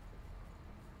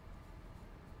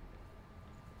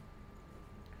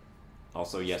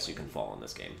 Also, yes, you can fall in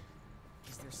this game.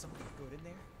 Is there something good in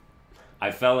there? I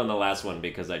fell in the last one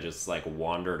because I just, like,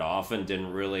 wandered off and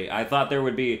didn't really... I thought there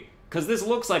would be... Because this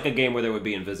looks like a game where there would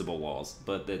be invisible walls,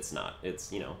 but it's not.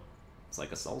 It's, you know, it's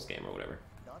like a Souls game or whatever.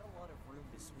 Not a lot of room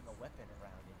to swing a weapon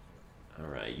around in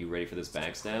here. Alright, you ready for this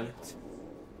backstab?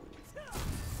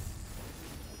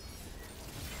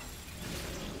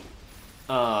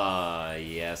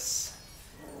 Yes.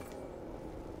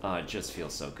 It just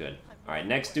feels so good. Alright,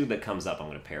 next dude that comes up, I'm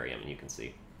gonna parry him, and you can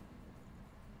see.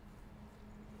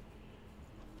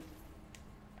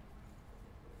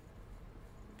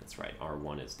 That's right,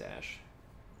 R1 is dash.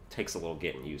 Takes a little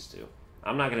getting used to.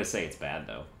 I'm not gonna say it's bad,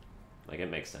 though. Like, it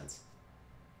makes sense.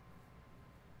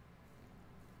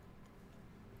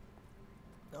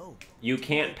 Oh. You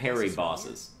can't parry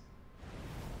bosses.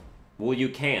 Well, you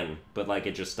can, but, like,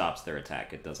 it just stops their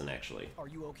attack. It doesn't actually... Are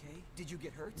you okay? Did you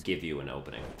get hurt? ...give you an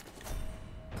opening.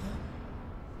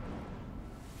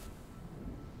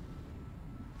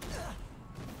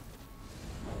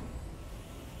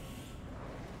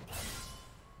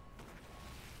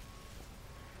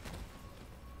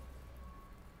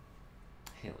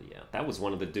 Hell yeah. That was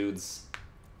one of the dudes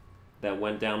that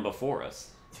went down before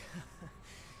us.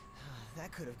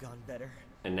 That could have gone better.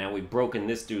 And now we've broken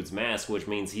this dude's mask, which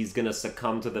means he's gonna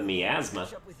succumb to the miasma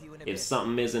if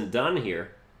something isn't done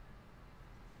here.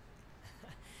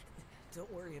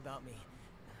 Don't worry about me.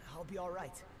 I'll be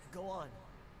alright. Go on.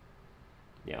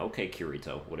 Yeah, okay,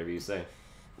 Kirito. Whatever you say.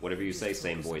 Whatever you say,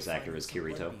 same voice actor as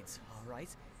Kirito. Alright?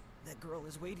 That girl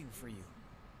is waiting for you.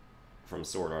 From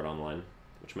Sword Art Online,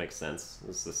 which makes sense.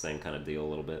 It's the same kind of deal a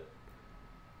little bit.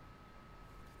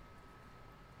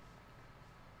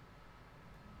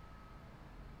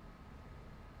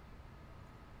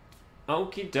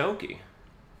 Okie dokie.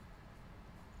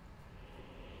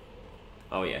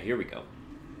 Oh yeah, here we go.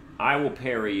 I will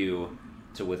parry you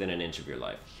to within an inch of your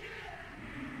life.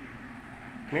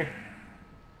 Come here.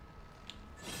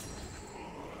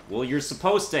 Well, you're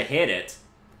supposed to hit it.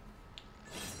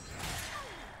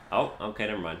 Oh, okay,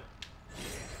 never mind.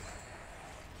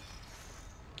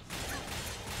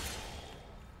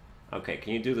 Okay,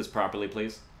 can you do this properly,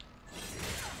 please?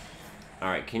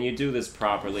 Alright, can you do this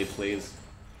properly, please?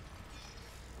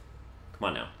 Come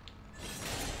on now.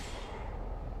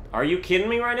 Are you kidding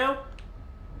me right now?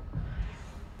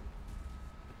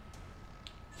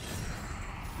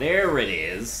 There it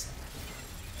is.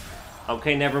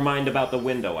 Okay, never mind about the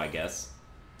window, I guess.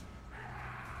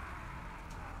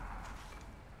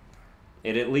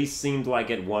 It at least seemed like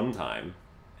at one time,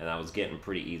 and I was getting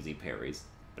pretty easy parries.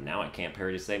 But now I can't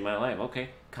parry to save my life. Okay,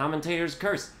 commentator's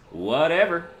curse.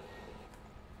 Whatever.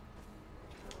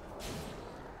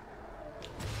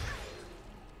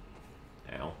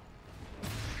 Ow.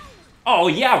 Oh,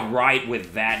 yeah, right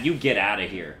with that. You get out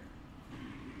of here.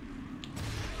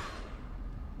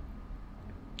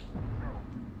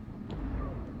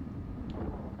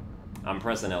 I'm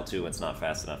pressing L2, it's not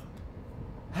fast enough.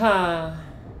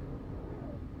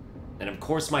 And of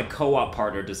course my co-op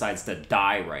partner decides to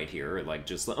die right here. Like,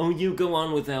 just like, oh, you go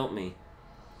on without me.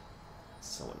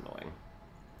 So annoying.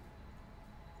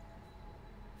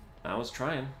 I was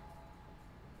trying.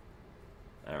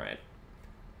 Alright.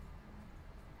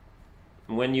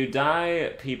 When you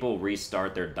die, people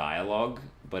restart their dialogue,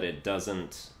 but it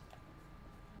doesn't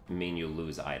mean you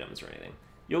lose items or anything.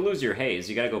 You'll lose your haze.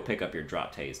 You gotta go pick up your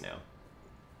dropped haze now.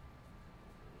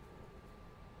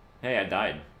 Hey, I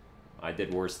died. I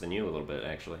did worse than you a little bit,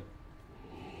 actually.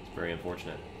 It's very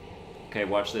unfortunate. Okay,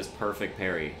 watch this perfect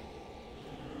parry.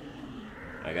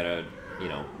 I gotta, you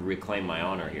know, reclaim my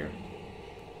honor here.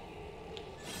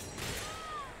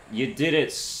 You did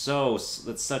it so...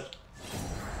 That's such...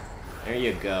 There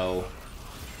you go.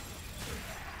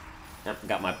 Yep,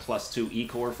 got my +2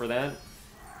 E-core for that.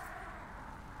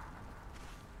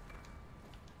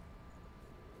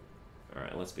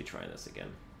 Alright, let's be trying this again.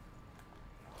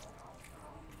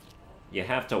 You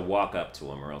have to walk up to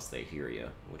them or else they hear you,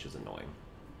 which is annoying.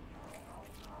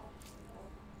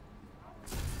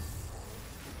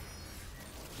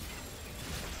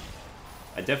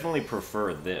 I definitely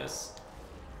prefer this.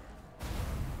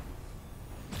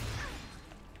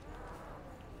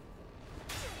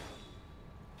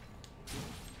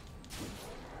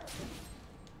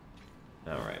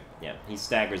 Yeah, he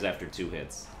staggers after 2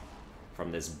 hits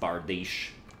from this Bardiche.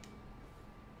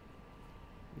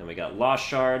 Then we got Lost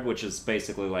Shard, which is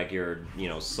basically like your, you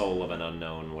know, Soul of an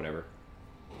Unknown, whatever.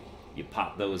 You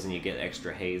pop those and you get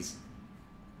extra haze.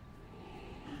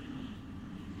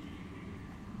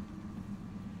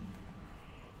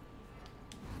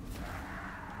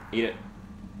 Eat it.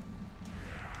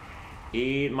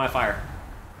 Eat my fire.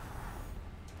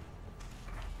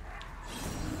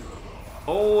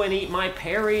 Oh, and eat my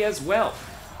parry as well.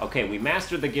 Okay, we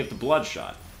mastered the gift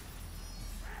Bloodshot.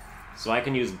 So I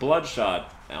can use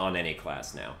Bloodshot on any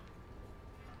class now.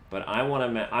 But I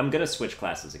want to... I'm going to switch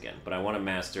classes again, but I want to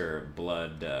master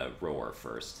Blood Roar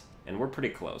first. And we're pretty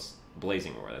close.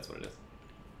 Blazing Roar, that's what it is.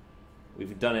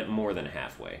 We've done it more than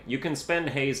halfway. You can spend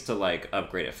Haze to, like,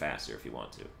 upgrade it faster if you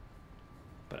want to.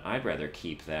 But I'd rather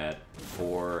keep that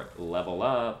for level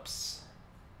ups.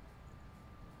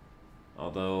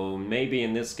 Although, maybe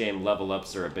in this game, level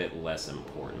ups are a bit less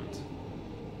important.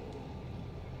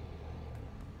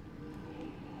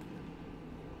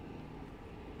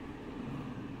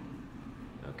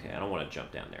 Okay, I don't want to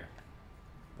jump down there.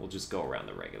 We'll just go around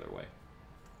the regular way.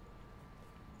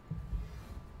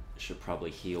 Should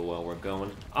probably heal while we're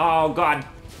going. Oh, God!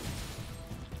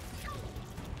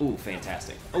 Ooh,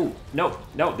 fantastic. Ooh, no,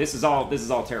 no, this is all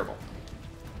terrible.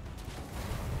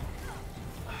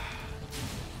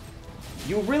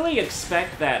 You really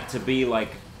expect that to be, like...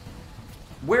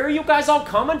 Where are you guys all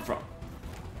coming from?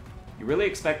 You really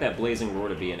expect that Blazing Roar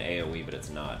to be an AoE, but it's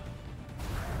not.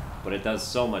 But it does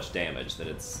so much damage that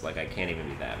it's, like, I can't even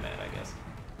be that mad, I guess.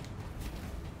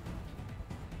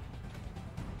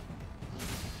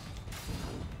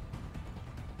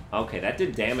 Okay, that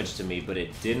did damage to me, but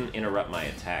it didn't interrupt my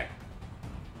attack.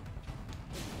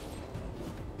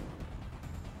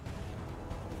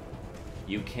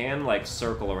 You can, like,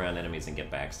 circle around enemies and get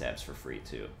backstabs for free,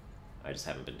 too. I just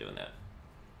haven't been doing that.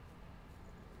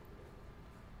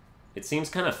 It seems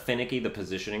kind of finicky, the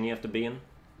positioning you have to be in.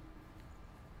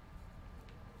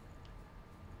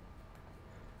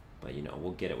 But, you know,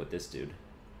 we'll get it with this dude.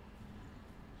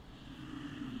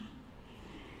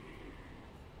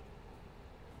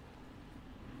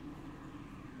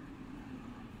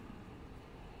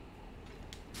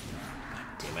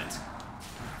 Damn it.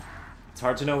 It's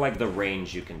hard to know, like, the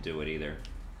range you can do it, either.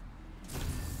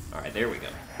 Alright, there we go.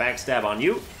 Backstab on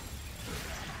you.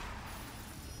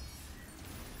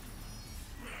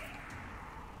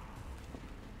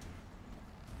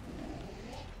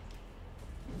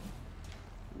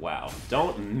 Wow.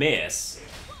 Don't miss.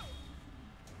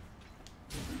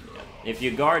 Yeah. If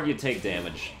you guard, you take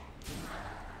damage.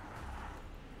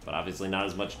 But obviously not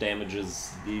as much damage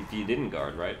as if you didn't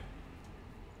guard, right?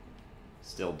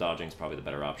 Still, dodging's probably the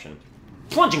better option.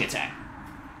 Plunging attack!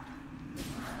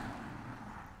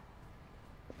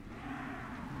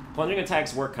 Plunging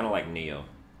attacks work kind of like Neo.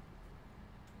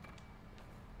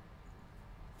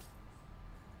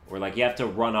 Where, like, you have to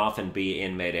run off and be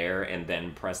in midair and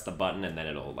then press the button and then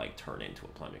it'll, like, turn into a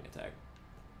plunging attack.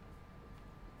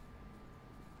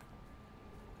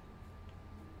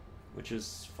 Which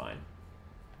is fine.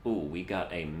 Ooh, we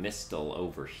got a Mistle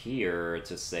over here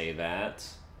to say that.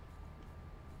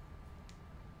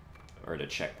 Or to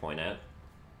checkpoint at.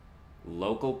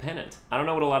 Local Pennant. I don't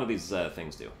know what a lot of these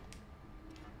things do.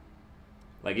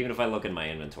 Like, even if I look in my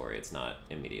inventory, it's not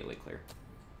immediately clear.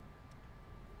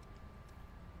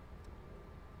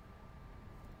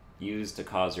 Used to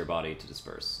cause your body to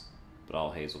disperse, but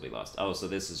all haze will be lost. Oh, so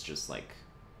this is just like...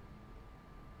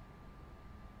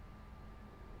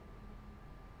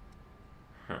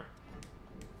 Huh.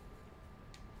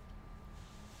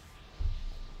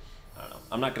 I don't know.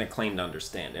 I'm not going to claim to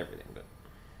understand everything, but...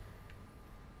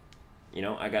 You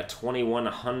know, I got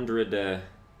 2100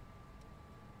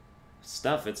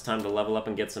 stuff. It's time to level up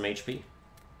and get some HP.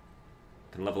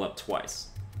 Can level up twice.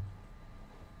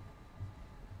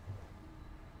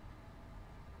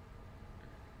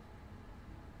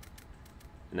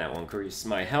 And that will increase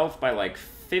my health by like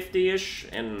 50-ish,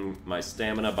 and my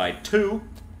stamina by 2.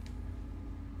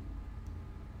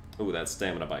 Ooh, that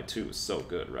stamina by 2 is so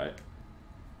good, right?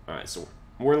 Alright, so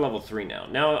we're level 3 now.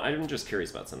 Now, I'm just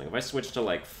curious about something. If I switch to,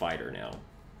 like, Fighter now,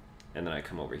 and then I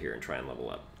come over here and try and level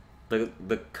up,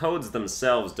 the codes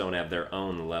themselves don't have their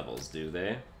own levels, do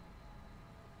they?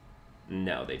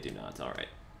 No, they do not. Alright.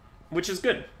 Which is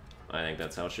good. I think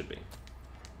that's how it should be.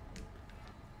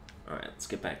 Alright, let's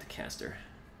get back to Caster.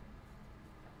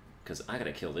 Because I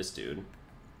gotta kill this dude.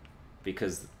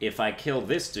 Because if I kill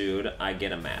this dude, I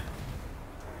get a map.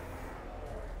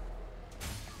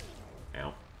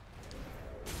 Ow.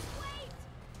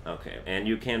 Okay, and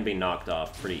you can be knocked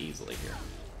off pretty easily here.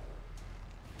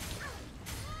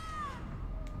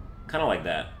 Kind of like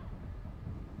that.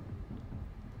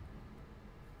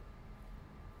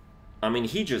 I mean,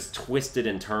 he just twisted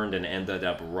and turned and ended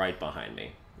up right behind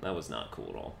me. That was not cool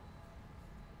at all.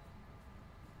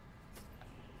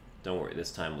 Don't worry,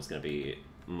 this time was going to be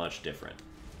much different.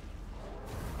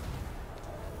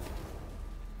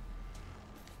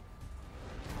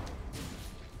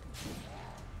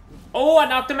 Oh, I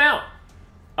knocked him out!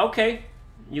 Okay,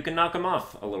 you can knock him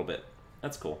off a little bit.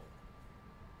 That's cool.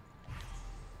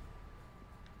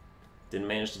 Didn't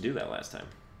manage to do that last time.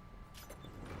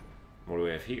 What do we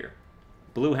have here?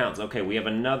 Blue Hounds. Okay, we have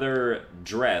another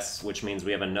dress, which means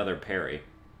we have another parry.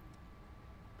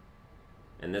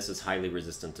 And this is highly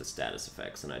resistant to status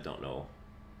effects, and I don't know.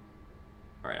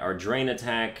 Alright, our drain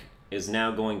attack is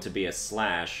now going to be a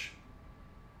slash,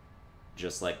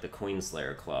 just like the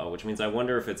Queenslayer Claw, which means I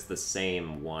wonder if it's the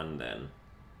same one then.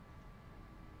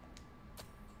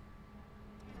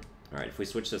 Alright, if we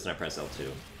switch this and I press L2.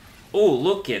 Oh,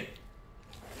 look at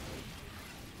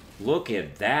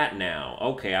that now.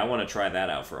 Okay, I want to try that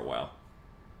out for a while.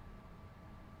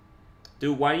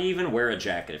 Dude, why do you even wear a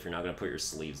jacket if you're not going to put your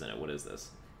sleeves in it? What is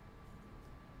this?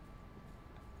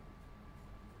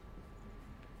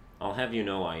 I'll have you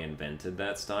know I invented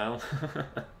that style.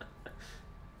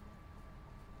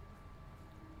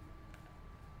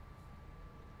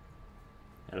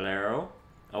 Hello?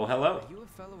 Oh, hello. Are you a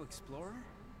fellow explorer?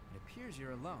 It appears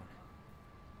you're alone.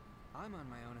 I'm on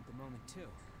my own at the moment, too.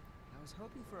 I was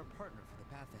hoping for a partner for the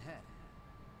path ahead.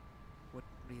 What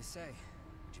do you say?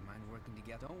 Would you mind working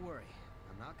together? Don't worry.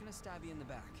 I'm not gonna stab you in the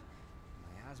back.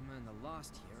 My asthma and the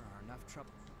Lost here are enough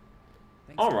trouble.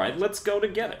 Alright, let's go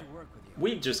together.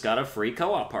 We just got a free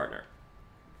co-op partner.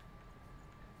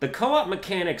 The co-op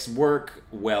mechanics work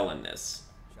well in this.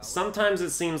 Sometimes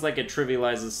it seems like it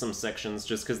trivializes some sections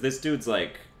just because this dude's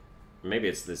like... Maybe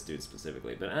it's this dude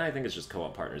specifically, but I think it's just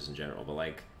co-op partners in general. But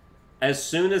like, as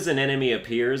soon as an enemy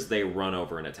appears, they run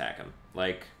over and attack him.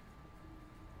 Like,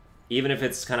 even if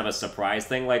it's kind of a surprise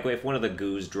thing, like if one of the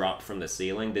goos dropped from the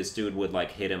ceiling, this dude would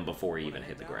like hit him before he even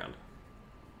hit the ground.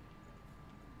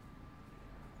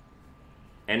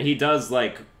 And he does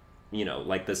like, you know,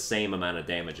 like the same amount of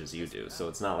damage as you do, so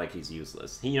it's not like he's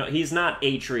useless. He, you know, he's not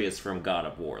Atreus from God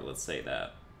of War, let's say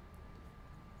that.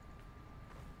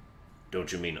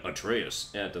 Don't you mean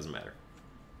Atreus? Yeah, it doesn't matter.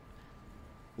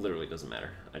 Literally doesn't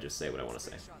matter. I just say what I want to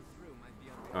say.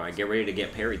 Alright, get ready to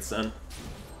get parried, son.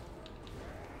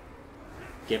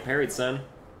 Get parried, son.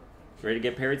 Ready to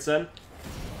get parried, son?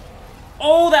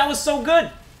 Oh, that was so good!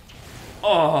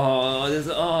 Oh,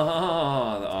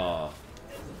 oh.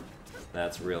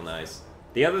 That's real nice.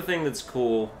 The other thing that's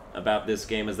cool about this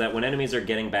game is that when enemies are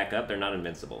getting back up, they're not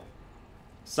invincible.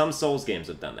 Some Souls games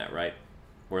have done that, right?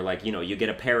 Where, like, you know, you get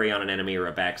a parry on an enemy or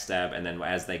a backstab, and then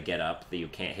as they get up, you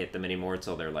can't hit them anymore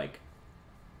until they're, like,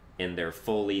 in their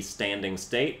fully standing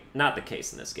state. Not the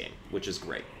case in this game, which is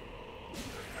great.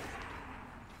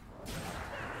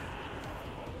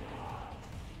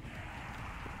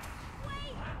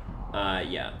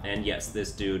 Yeah, and yes,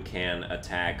 this dude can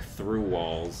attack through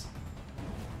walls,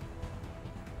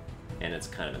 and it's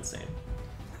kind of insane.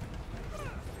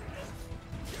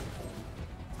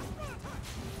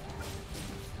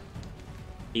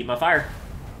 Eat my fire.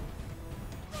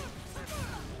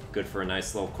 Good for a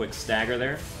nice little quick stagger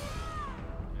there.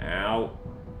 Ow.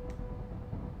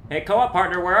 Hey, co-op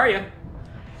partner, where are you? Is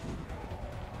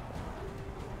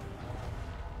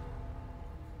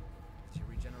your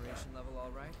regeneration level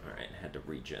all right? Alright, had to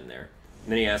regen there.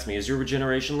 And then he asked me, is your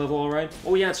regeneration level alright?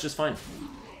 Oh yeah, it's just fine.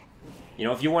 You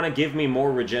know, if you want to give me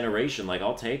more regeneration, like,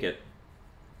 I'll take it.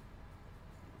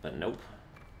 But nope.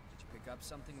 Did you pick up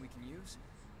something we can use?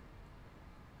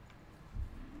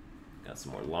 Got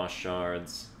some more lost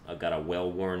shards. I've got a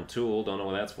well-worn tool. Don't know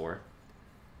what that's for.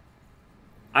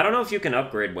 I don't know if you can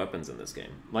upgrade weapons in this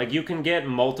game. Like, you can get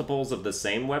multiples of the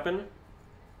same weapon,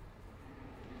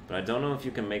 but I don't know if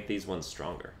you can make these ones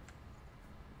stronger.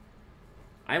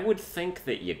 I would think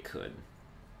that you could.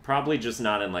 Probably just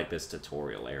not in, like, this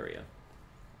tutorial area.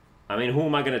 I mean, who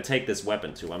am I going to take this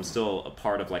weapon to? I'm still a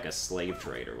part of, like, a slave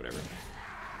trade or whatever.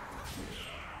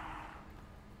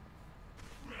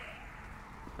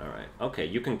 Alright. Okay,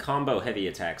 you can combo heavy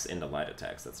attacks into light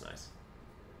attacks. That's nice.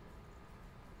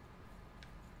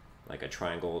 Like a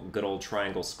triangle, good old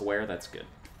triangle square. That's good.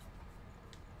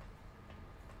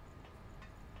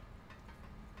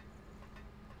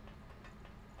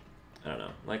 I don't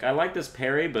know. Like, I like this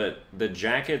parry, but the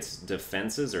jacket's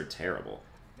defenses are terrible.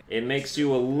 It makes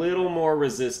you a little more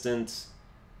resistant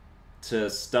to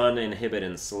stun, inhibit,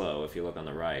 and slow, if you look on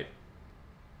the right.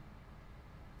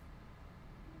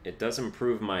 It does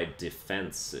improve my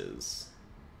defenses.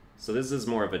 So this is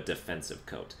more of a defensive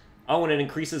coat. Oh, and it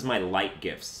increases my light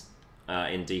gifts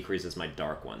and decreases my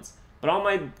dark ones. But all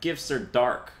my gifts are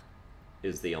dark,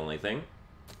 is the only thing.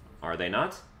 Are they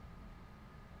not?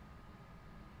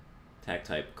 Attack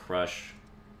type, crush.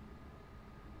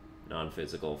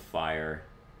 Non-physical, fire.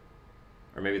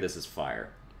 Or maybe this is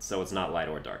fire. So it's not light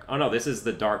or dark. Oh no, this is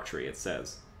the dark tree, it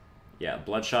says. Yeah,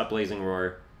 Bloodshot, Blazing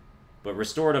Roar. But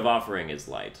Restorative Offering is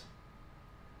light.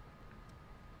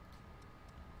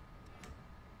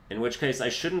 In which case, I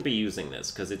shouldn't be using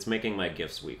this, because it's making my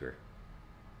gifts weaker.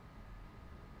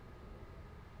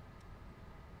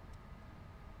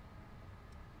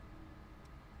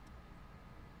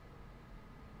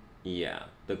 Yeah,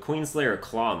 the Queenslayer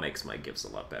Claw makes my gifts a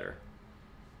lot better.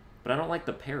 But I don't like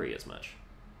the parry as much.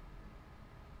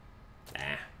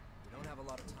 Ah. We don't have a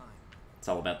lot of time. It's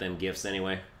all about them gifts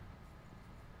anyway.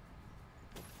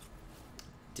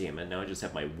 Damn it, now I just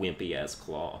have my wimpy-ass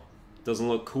claw. Doesn't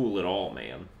look cool at all,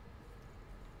 man.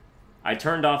 I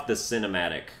turned off the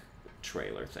cinematic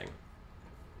trailer thing.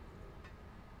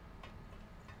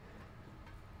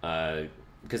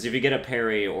 Because if you get a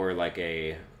parry or like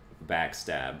a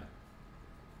backstab,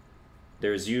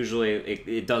 there's usually,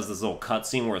 it does this little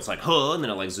cutscene where it's like, huh, and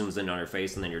then it like zooms in on your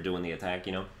face and then you're doing the attack,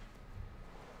 you know?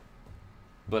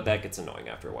 But that gets annoying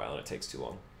after a while and it takes too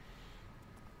long.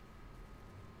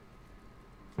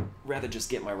 Rather just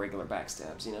get my regular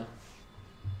backstabs, you know?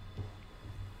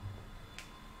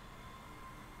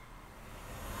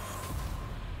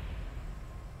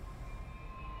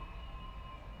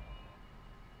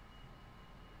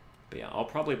 But yeah, I'll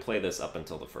probably play this up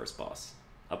until the first boss.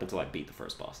 Up until I beat the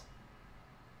first boss.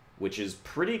 Which is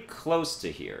pretty close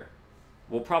to here.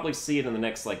 We'll probably see it in the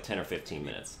next, like, 10 or 15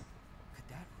 minutes. Could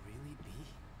that really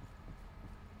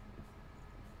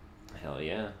be? Hell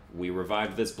yeah. We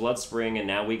revived this blood spring, and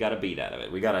now we got a bead out of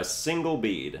it. We got a single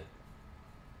bead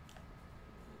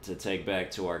to take back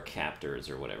to our captors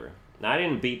or whatever. Now, I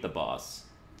didn't beat the boss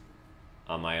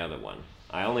on my other one.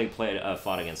 I only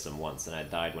fought against him once, and I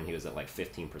died when he was at like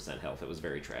 15% health. It was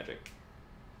very tragic.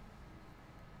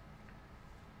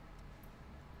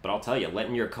 But I'll tell you,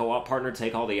 letting your co-op partner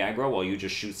take all the aggro while you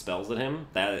just shoot spells at him,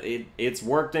 it's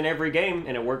worked in every game,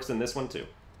 and it works in this one too.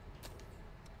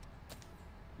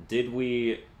 Did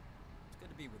we... It's good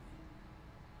to be with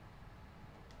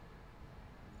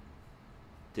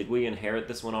you. Did we inherit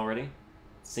this one already?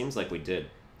 Seems like we did.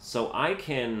 So I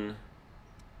can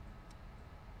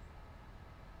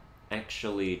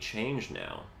actually change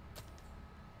now.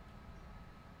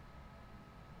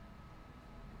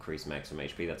 Increase maximum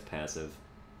HP, that's passive.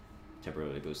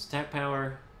 Temporarily boosts attack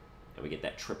power. And we get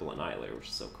that triple annihilator, which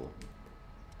is so cool.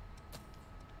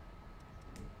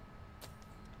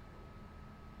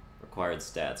 Required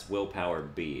stats, willpower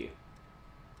B.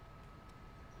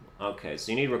 Okay,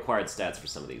 so you need required stats for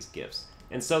some of these gifts.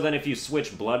 And so then if you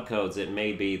switch blood codes, it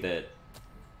may be that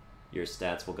your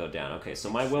stats will go down. Okay,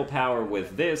 so my willpower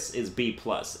with this is B+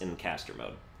 in caster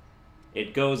mode.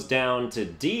 It goes down to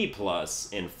D+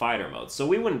 in fighter mode. So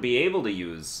we wouldn't be able to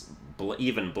use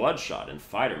even Bloodshot in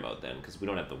fighter mode then, because we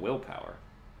don't have the willpower.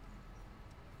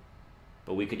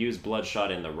 But we could use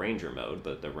Bloodshot in the Ranger mode,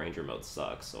 but the Ranger mode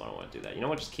sucks, so I don't want to do that. You know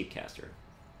what? Just keep caster.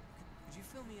 Could you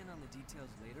fill me in on the details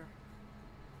later?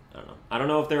 I don't know. I don't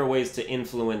know if there are ways to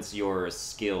influence your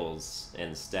skills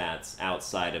and stats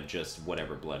outside of just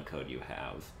whatever blood code you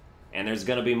have. And there's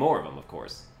gonna be more of them, of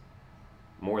course.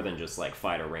 More than just, like,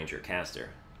 fighter, ranger, caster.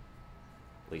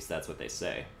 At least that's what they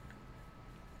say.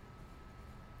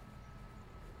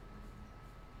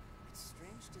 It's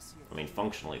strange to see. I mean,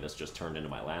 functionally, this just turned into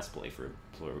my last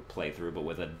playthrough, but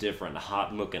with a different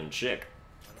hot-looking chick.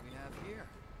 What do we have here?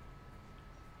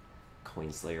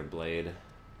 Queenslayer Blade.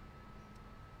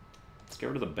 Let's get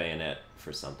rid of the bayonet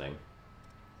for something.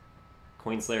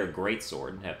 Queenslayer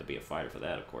Greatsword. Have to be a fighter for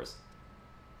that, of course.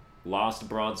 Lost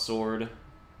Broadsword.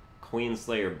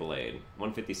 Queenslayer Blade.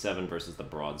 157 versus the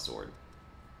Broadsword.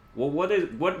 Well,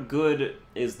 what good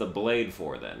is the blade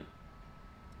for, then?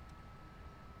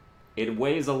 It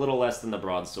weighs a little less than the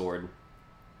Broadsword.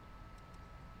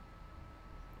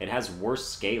 It has worse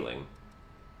scaling.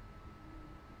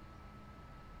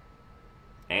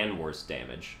 And worse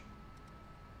damage.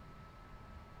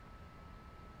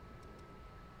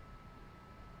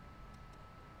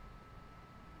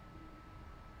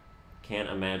 Can't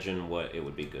imagine what it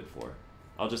would be good for.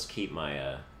 I'll just keep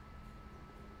my,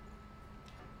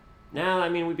 Nah, I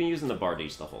mean, we've been using the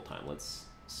Bardiche the whole time. Let's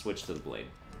switch to the blade.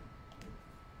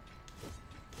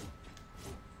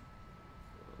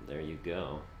 There you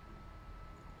go.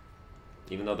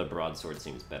 Even though the broadsword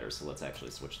seems better, so let's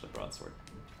actually switch to the broadsword.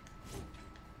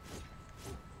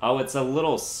 Oh, it's a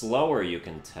little slower, you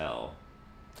can tell.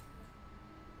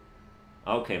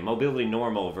 Okay, mobility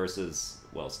normal versus,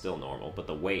 well, still normal, but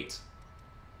the weight.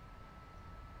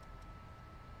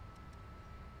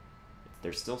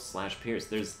 There's still slash pierce.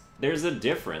 There's a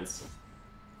difference.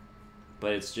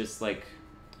 But it's just like,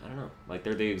 I don't know. Like,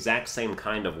 they're the exact same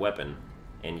kind of weapon,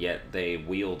 and yet they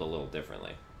wield a little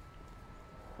differently.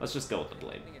 Let's just go with the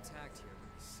blade.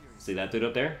 See that dude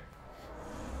up there?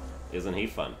 Isn't he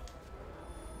fun?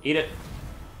 Eat it!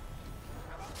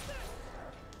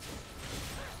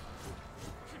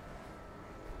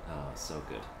 Oh, so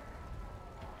good.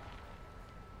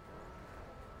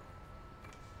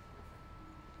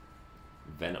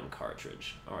 Venom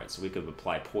cartridge. Alright, so we could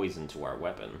apply poison to our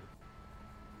weapon.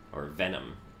 Or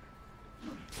venom.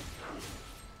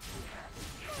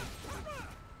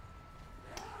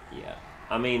 Yeah.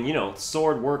 I mean, you know,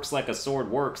 sword works like a sword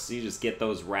works. You just get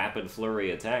those rapid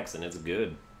flurry attacks and it's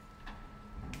good.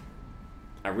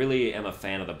 I really am a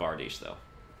fan of the Bardiche, though.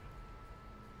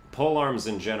 Polearms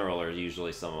in general are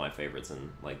usually some of my favorites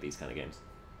in, like, these kind of games.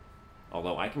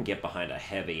 Although I can get behind a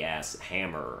heavy-ass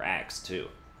hammer or axe, too.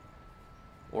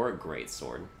 Or a great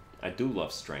sword. I do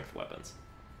love strength weapons.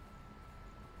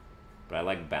 But I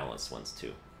like balanced ones,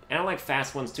 too. And I like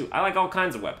fast ones, too. I like all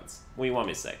kinds of weapons. What do you want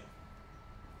me to say?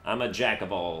 I'm a jack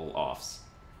of all offs.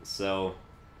 So,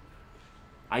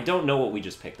 I don't know what we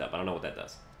just picked up. I don't know what that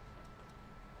does.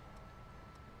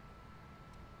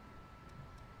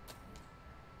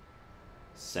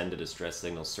 Send a distress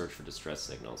signal, search for distress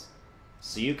signals.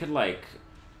 So you could, like,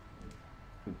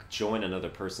 join another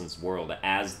person's world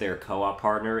as their co-op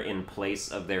partner in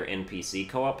place of their NPC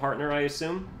co-op partner, I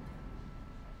assume?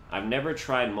 I've never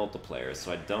tried multiplayer,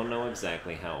 so I don't know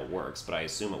exactly how it works, but I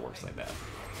assume it works like that.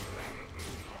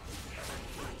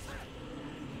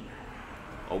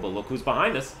 Oh, but look who's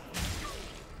behind us!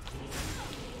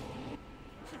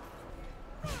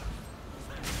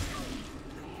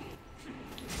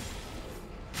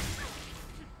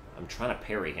 I'm trying to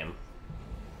parry him.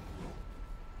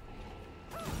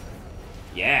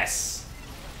 Yes!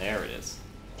 There it is.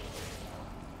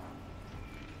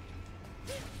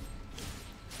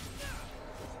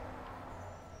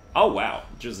 Oh, wow.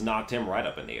 Just knocked him right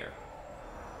up in the air.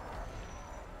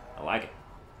 I like it.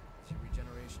 Is your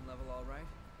regeneration level all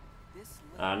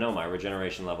right? No, my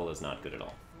regeneration level is not good at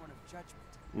all.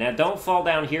 Now, don't fall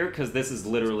down here, because this is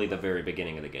literally the very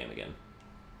beginning of the game again.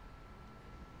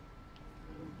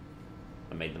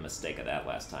 I made the mistake of that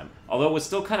last time. Although it was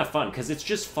still kind of fun, because it's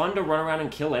just fun to run around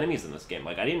and kill enemies in this game.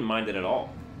 Like, I didn't mind it at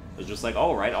all. It was just like,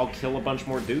 all right, I'll kill a bunch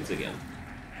more dudes again.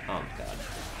 Oh, God.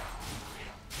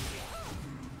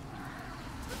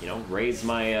 You know, raise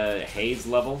my haze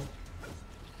level.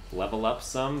 Level up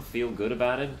some, feel good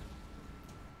about it.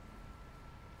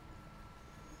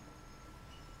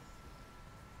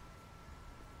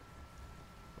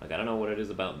 Like, I don't know what it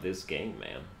is about this game,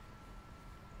 man.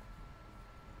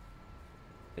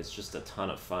 It's just a ton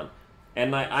of fun.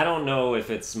 And like, I don't know if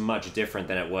it's much different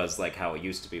than it was like how it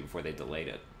used to be before they delayed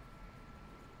it.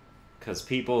 Because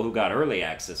people who got early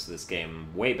access to this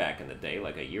game way back in the day,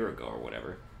 like a year ago or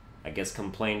whatever, I guess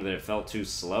complained that it felt too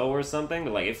slow or something,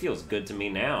 but like, it feels good to me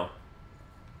now.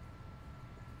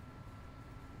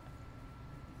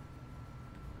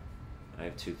 I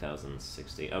have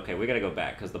 2060. Okay, we gotta go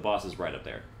back, because the boss is right up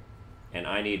there. And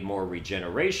I need more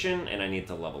regeneration, and I need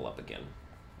to level up again.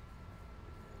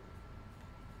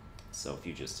 So if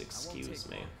you just excuse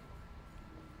me.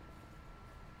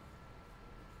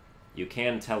 You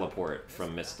can teleport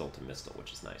from Mistle to Mistle,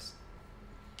 which is nice.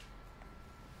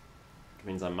 Which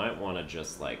means I might want to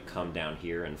just, like, come down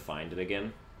here and find it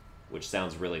again. Which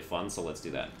sounds really fun, so let's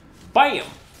do that. BAM!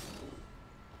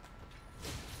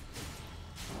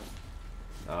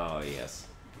 Oh, yes.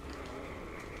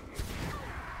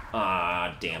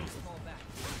 Ah, damn.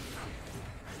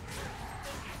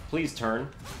 Please turn.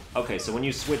 Okay, so when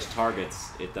you switch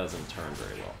targets, it doesn't turn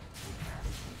very well.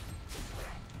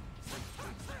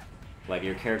 Like,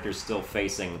 your character's still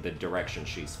facing the direction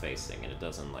she's facing, and it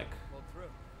doesn't, like,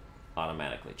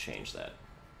 automatically change that.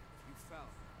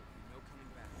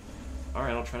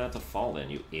 Alright, I'll try not to fall then,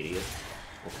 you idiot.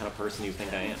 What kind of person do you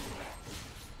think I am?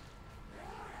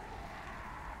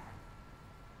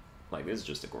 Like, this is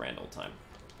just a grand old time.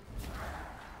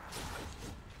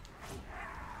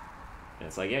 And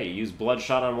it's like, yeah, you use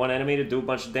Bloodshot on one enemy to do a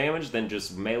bunch of damage, then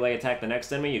just melee attack the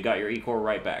next enemy, you got your E-core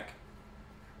right back.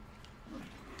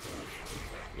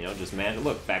 You know, just man,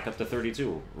 look, back up to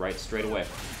 32, right straight away.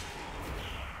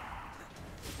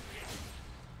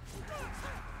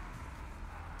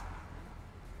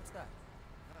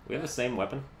 We have the same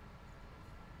weapon.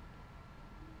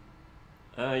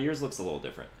 Yours looks a little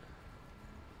different.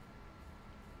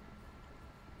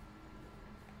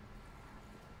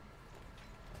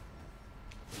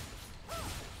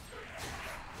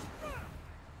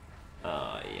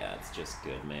 just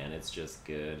good, man. It's just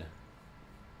good.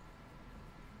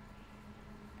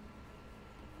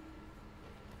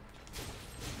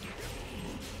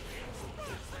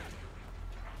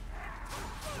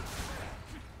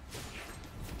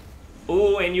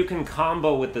 Ooh, and you can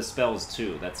combo with the spells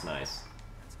too. That's nice.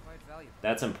 That's quite valuable.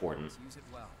 That's important. Let's use it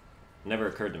well. Never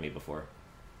occurred to me before.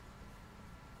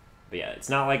 But yeah, it's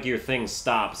not like your thing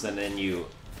stops and then you...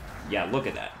 Yeah, look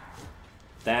at that.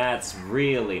 That's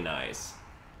really nice.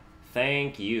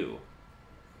 Thank you.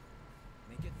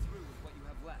 Make it through with what you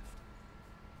have left.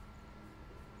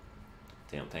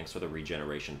 Damn, thanks for the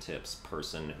regeneration tips,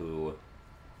 person who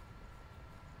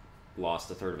lost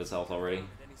a third of his health already.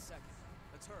 Any second.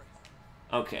 Let's hurry.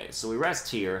 Okay, so we rest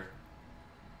here.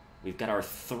 We've got our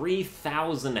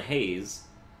 3,000 haze.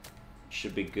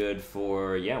 Should be good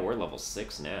for... Yeah, we're level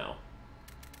 6 now.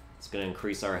 It's going to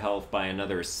increase our health by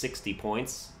another 60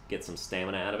 points. Get some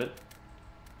stamina out of it.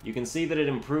 You can see that it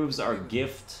improves our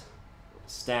gift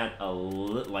stat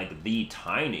like the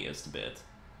tiniest bit.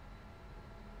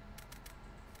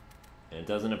 And it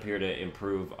doesn't appear to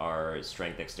improve our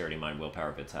strength, dexterity, mind,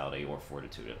 willpower, vitality, or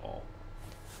fortitude at all.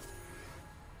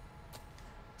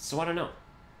 So I don't know.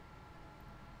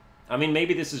 I mean,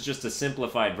 maybe this is just a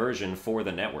simplified version for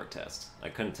the network test. I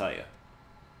couldn't tell you.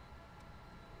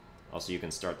 Also, you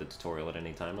can start the tutorial at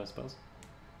any time, I suppose.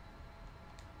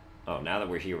 Oh, now that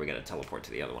we're here, we gotta teleport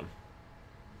to the other one.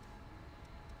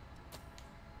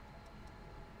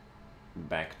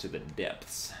 Back to the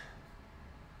depths.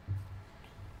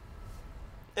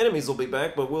 Enemies will be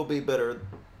back, but we'll be better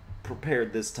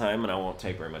prepared this time, and I won't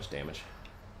take very much damage.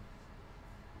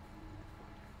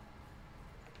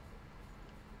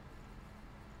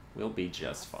 We'll be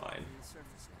just fine.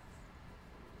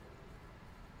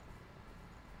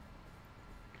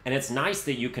 And it's nice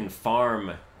that you can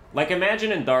farm... Like,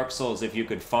 imagine in Dark Souls if you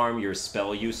could farm your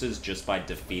spell uses just by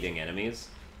defeating enemies.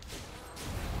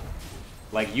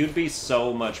 Like, you'd be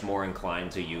so much more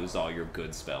inclined to use all your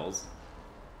good spells.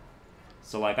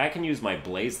 So, like, I can use my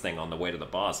Blaze thing on the way to the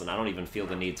boss, and I don't even feel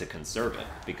the need to conserve it,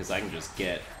 because I can just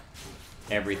get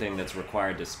everything that's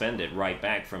required to spend it right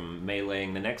back from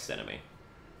meleeing the next enemy.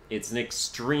 It's an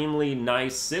extremely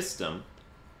nice system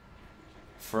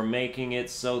for making it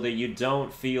so that you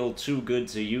don't feel too good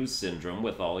to use syndrome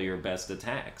with all your best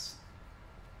attacks.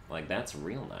 Like, that's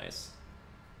real nice.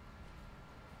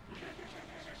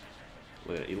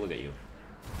 Look at you.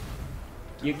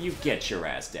 You get your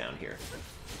ass down here.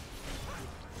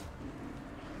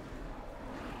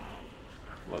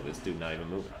 Look, this dude not even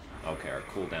moving. Okay, our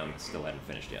cooldown still hadn't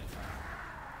finished yet.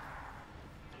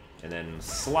 And then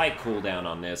slight cooldown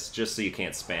on this, just so you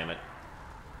can't spam it.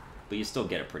 But you still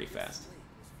get it pretty fast.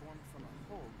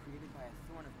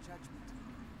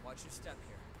 Watch your step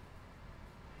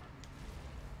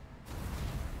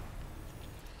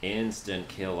here. Instant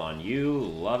kill on you.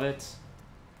 Love it.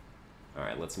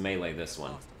 Alright, let's melee this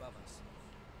one.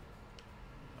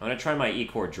 I'm gonna try my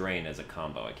E-Core Drain as a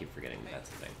combo. I keep forgetting that's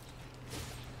a thing.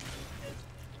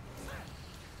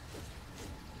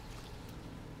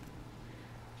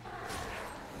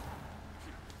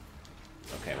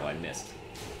 Okay, well I missed.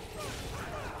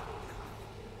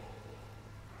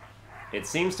 It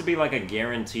seems to be like a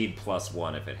guaranteed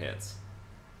 +1 if it hits.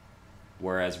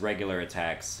 Whereas regular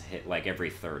attacks hit like every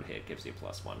third hit gives you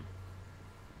 +1.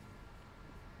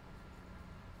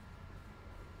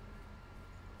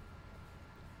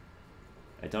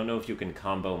 I don't know if you can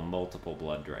combo multiple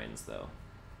blood drains though.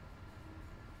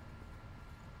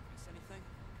 Miss anything?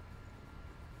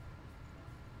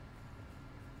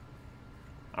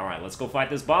 Alright, let's go fight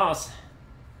this boss.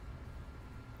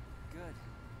 Good.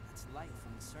 That's light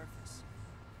from the surface.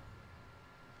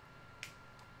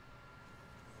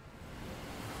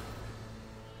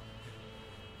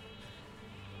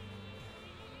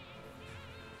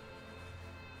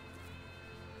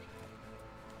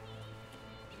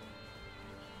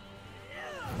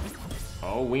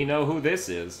 Oh, we know who this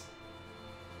is.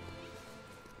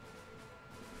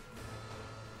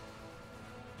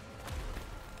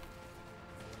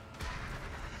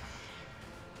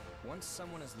 Once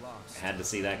someone is lost, Had to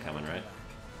see that coming, right?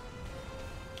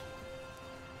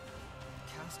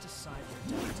 cast aside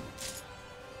their doubt.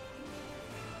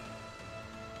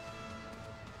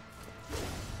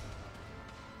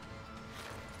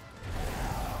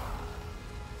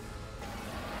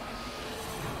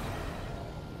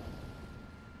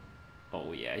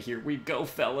 Oh yeah, here we go,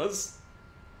 fellas.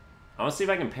 I want to see if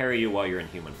I can parry you while you're in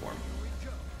human form.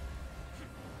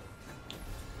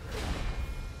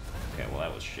 Okay, well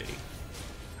that was shitty.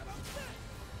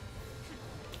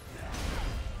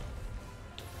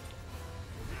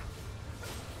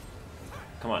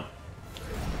 Come on.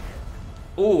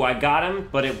 Ooh, I got him,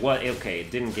 but it was... Okay,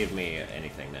 it didn't give me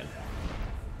anything then.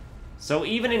 So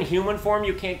even in human form,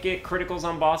 you can't get criticals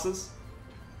on bosses?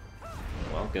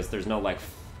 Well, guess there's no, like,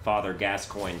 Father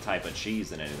Gascoigne type of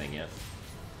cheese in anything yet.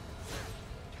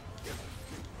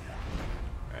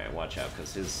 Alright, watch out,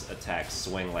 because his attacks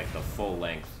swing, like, the full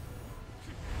length.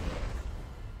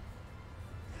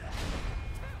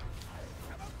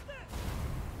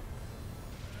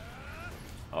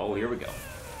 Oh, here we go.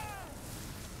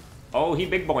 Oh, he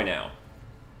big boy now.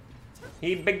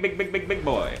 He big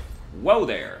boy. Whoa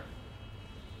there.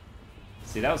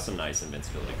 See, that was some nice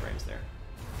invincibility frames there.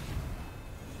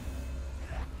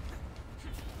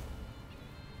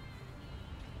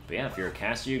 But yeah, if you're a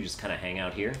caster, you just kind of hang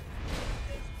out here.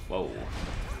 Whoa.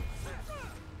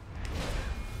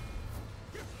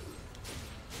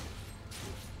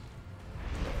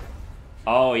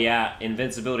 Oh yeah,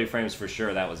 invincibility frames for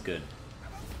sure, that was good.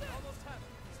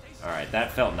 Alright,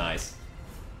 that felt nice.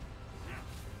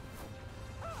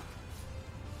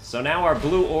 So now our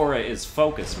blue aura is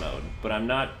focus mode, but I'm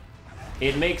not...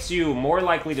 It makes you more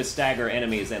likely to stagger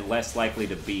enemies and less likely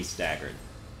to be staggered.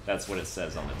 That's what it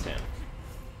says on the tin.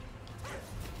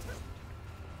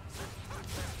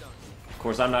 Of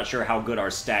course, I'm not sure how good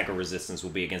our stagger resistance will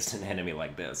be against an enemy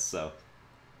like this, so...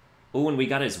 Ooh, and we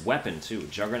got his weapon, too.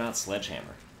 Juggernaut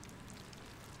Sledgehammer.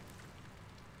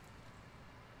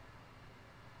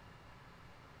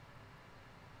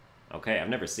 Okay, I've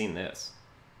never seen this.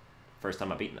 First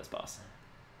time I've beaten this boss.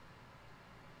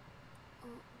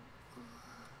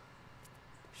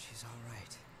 She's all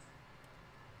right.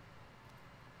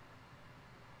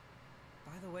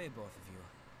 By the way, both of you.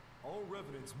 All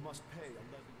revenants must pay a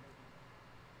levy.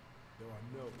 There are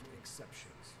no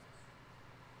exceptions.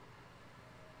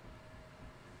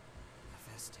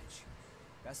 A vestige.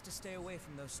 Best to stay away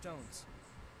from those stones.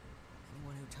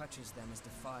 Anyone who touches them is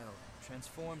defiled,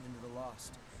 transformed into the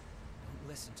lost. Don't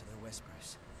listen to their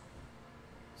whispers.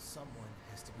 Someone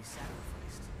has to be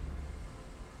sacrificed.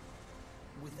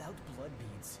 Without blood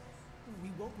beads, we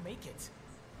won't make it.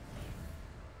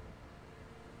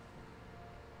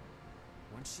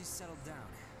 Once she's settled down,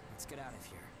 let's get out of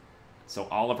here. So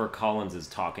Oliver Collins is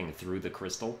talking through the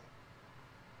crystal?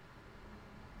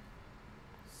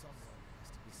 Someone has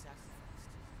to be sacrificed.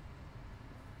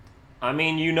 I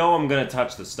mean, you know I'm gonna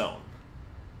touch the stone.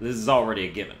 This is already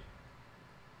a given.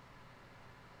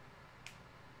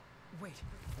 Wait,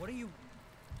 what are you...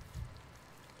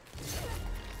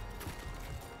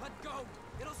 Let go!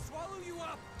 It'll swallow you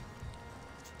up!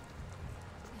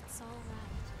 It's all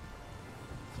right.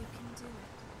 You can do it.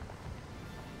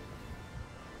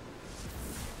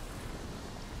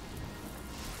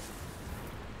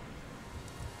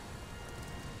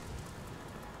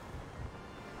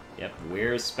 Yep,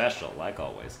 we're special, like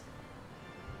always.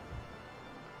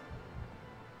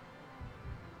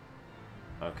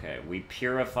 Okay, we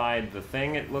purified the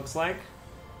thing, it looks like.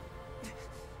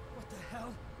 What the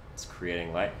hell? It's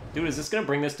creating light. Dude, is this gonna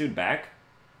bring this dude back?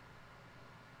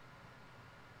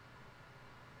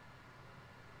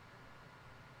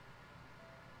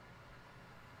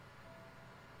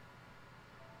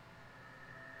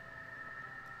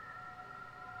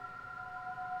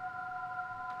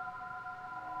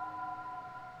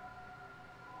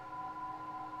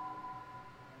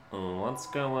 What's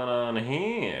going on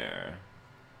here?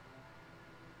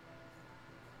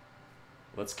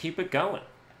 Let's keep it going.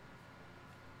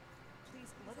 Please,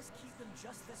 let us keep them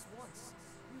just this once.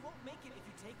 We won't make it if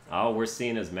you take them. Oh, we're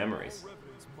seeing his memories. All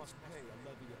revenants must pay a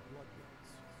levy of blood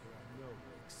beads. There are no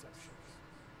exceptions.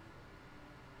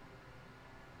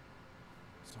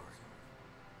 Sorry.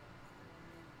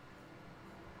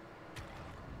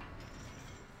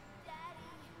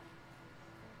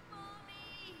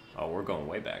 Oh, we're going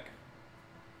way back.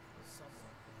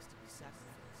 Someone has to be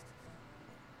sacrificed.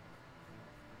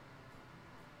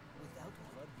 Without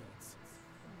blood beads,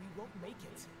 we won't make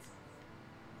it.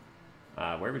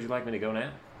 Where would you like me to go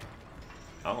now?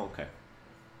 Oh, okay.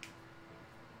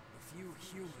 The few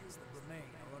humans that remain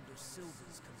are under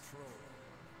Silver's control.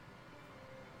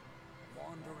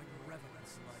 Wandering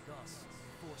revenants like us,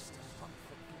 forced to hunt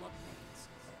for blood beads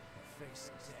and face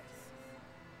death.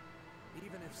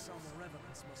 Even if some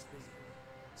revenants must be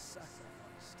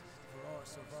sacrificed for our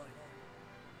survival.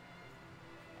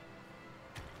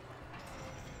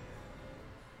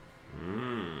 I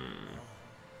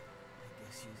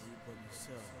guess you reap what you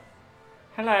sow.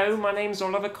 Hello, my name's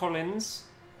Oliver Collins.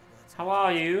 How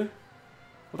are you?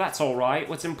 Well, that's alright.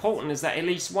 What's important is that at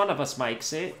least one of us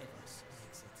makes it.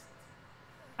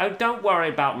 Oh, don't worry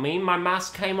about me. My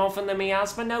mask came off in the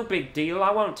miasma. No big deal.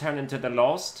 I won't turn into the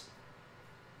Lost.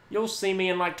 You'll see me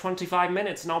in like 25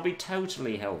 minutes and I'll be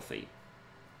totally healthy.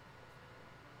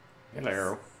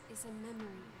 Hello. This is a memory,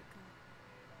 Echo.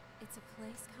 It's a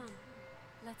place come.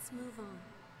 Let's move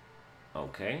on.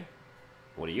 Okay.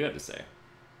 What do you have to say?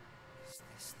 Is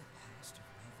this the past of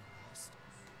one of the lost?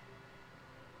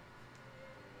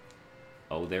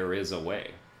 Oh, there is a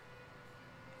way.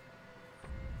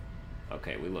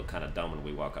 Okay, we look kind of dumb when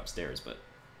we walk upstairs, but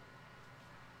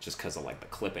just because of like the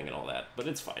clipping and all that, but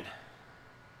it's fine.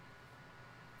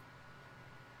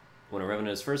 When a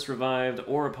revenant is first revived,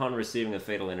 or upon receiving a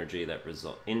fatal injury that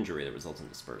results in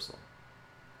dispersal.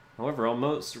 However,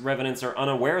 most revenants are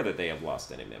unaware that they have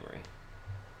lost any memory.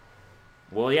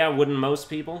 Well, yeah, wouldn't most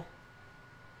people?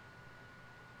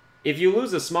 If you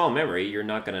lose a small memory, you're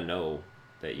not going to know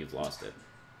that you've lost it.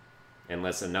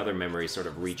 Unless another memory sort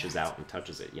of reaches out and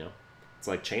touches it, you know? It's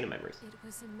like chain of memories. It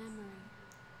was a memory,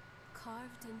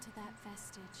 carved into that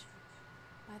vestige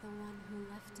by the one who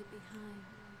left it behind.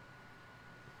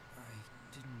 I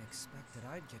didn't expect that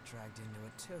I'd get dragged into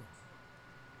it too.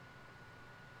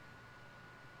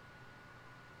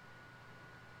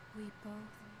 We both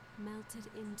melted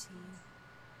into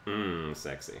you.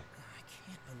 Sexy. I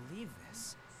can't believe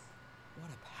this.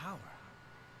 What a power.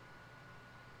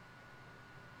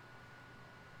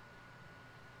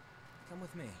 Come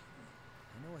with me.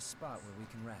 I know a spot where we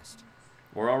can rest.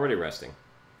 We're already resting.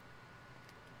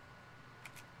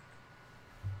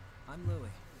 I'm Louis.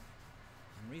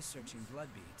 I'm researching blood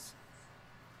beads.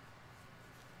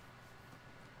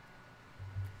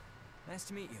 Nice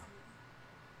to meet you.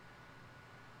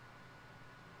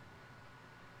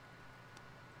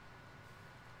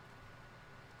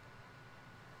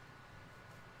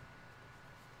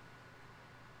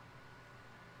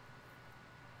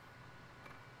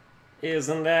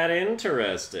 Isn't that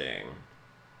interesting?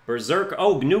 Berserk.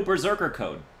 Oh, new Berserker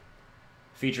code.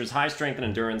 Features high strength and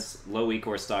endurance. Low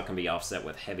Ecor stock can be offset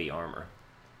with heavy armor.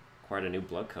 Acquired a new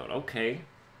blood code. Okay.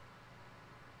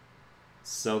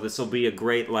 So this will be a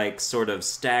great, like, sort of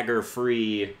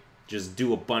stagger-free, just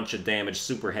do a bunch of damage,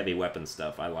 super heavy weapon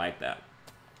stuff. I like that.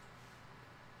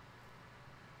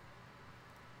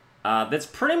 That's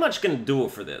pretty much going to do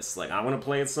it for this. Like, I want to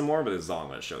play it some more, but this is all I'm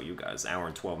going to show you guys. Hour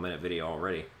and 12-minute video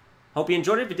already. Hope you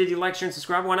enjoyed it. If you did, you like, share, and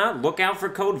subscribe. Why not? Look out for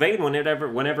Code Vein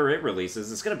whenever it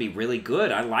releases. It's going to be really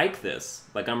good. I like this.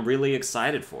 Like, I'm really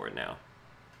excited for it now.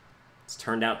 It's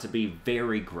turned out to be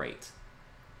very great.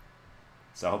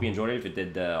 So I hope you enjoyed it if you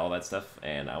did all that stuff,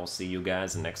 and I will see you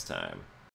guys next time.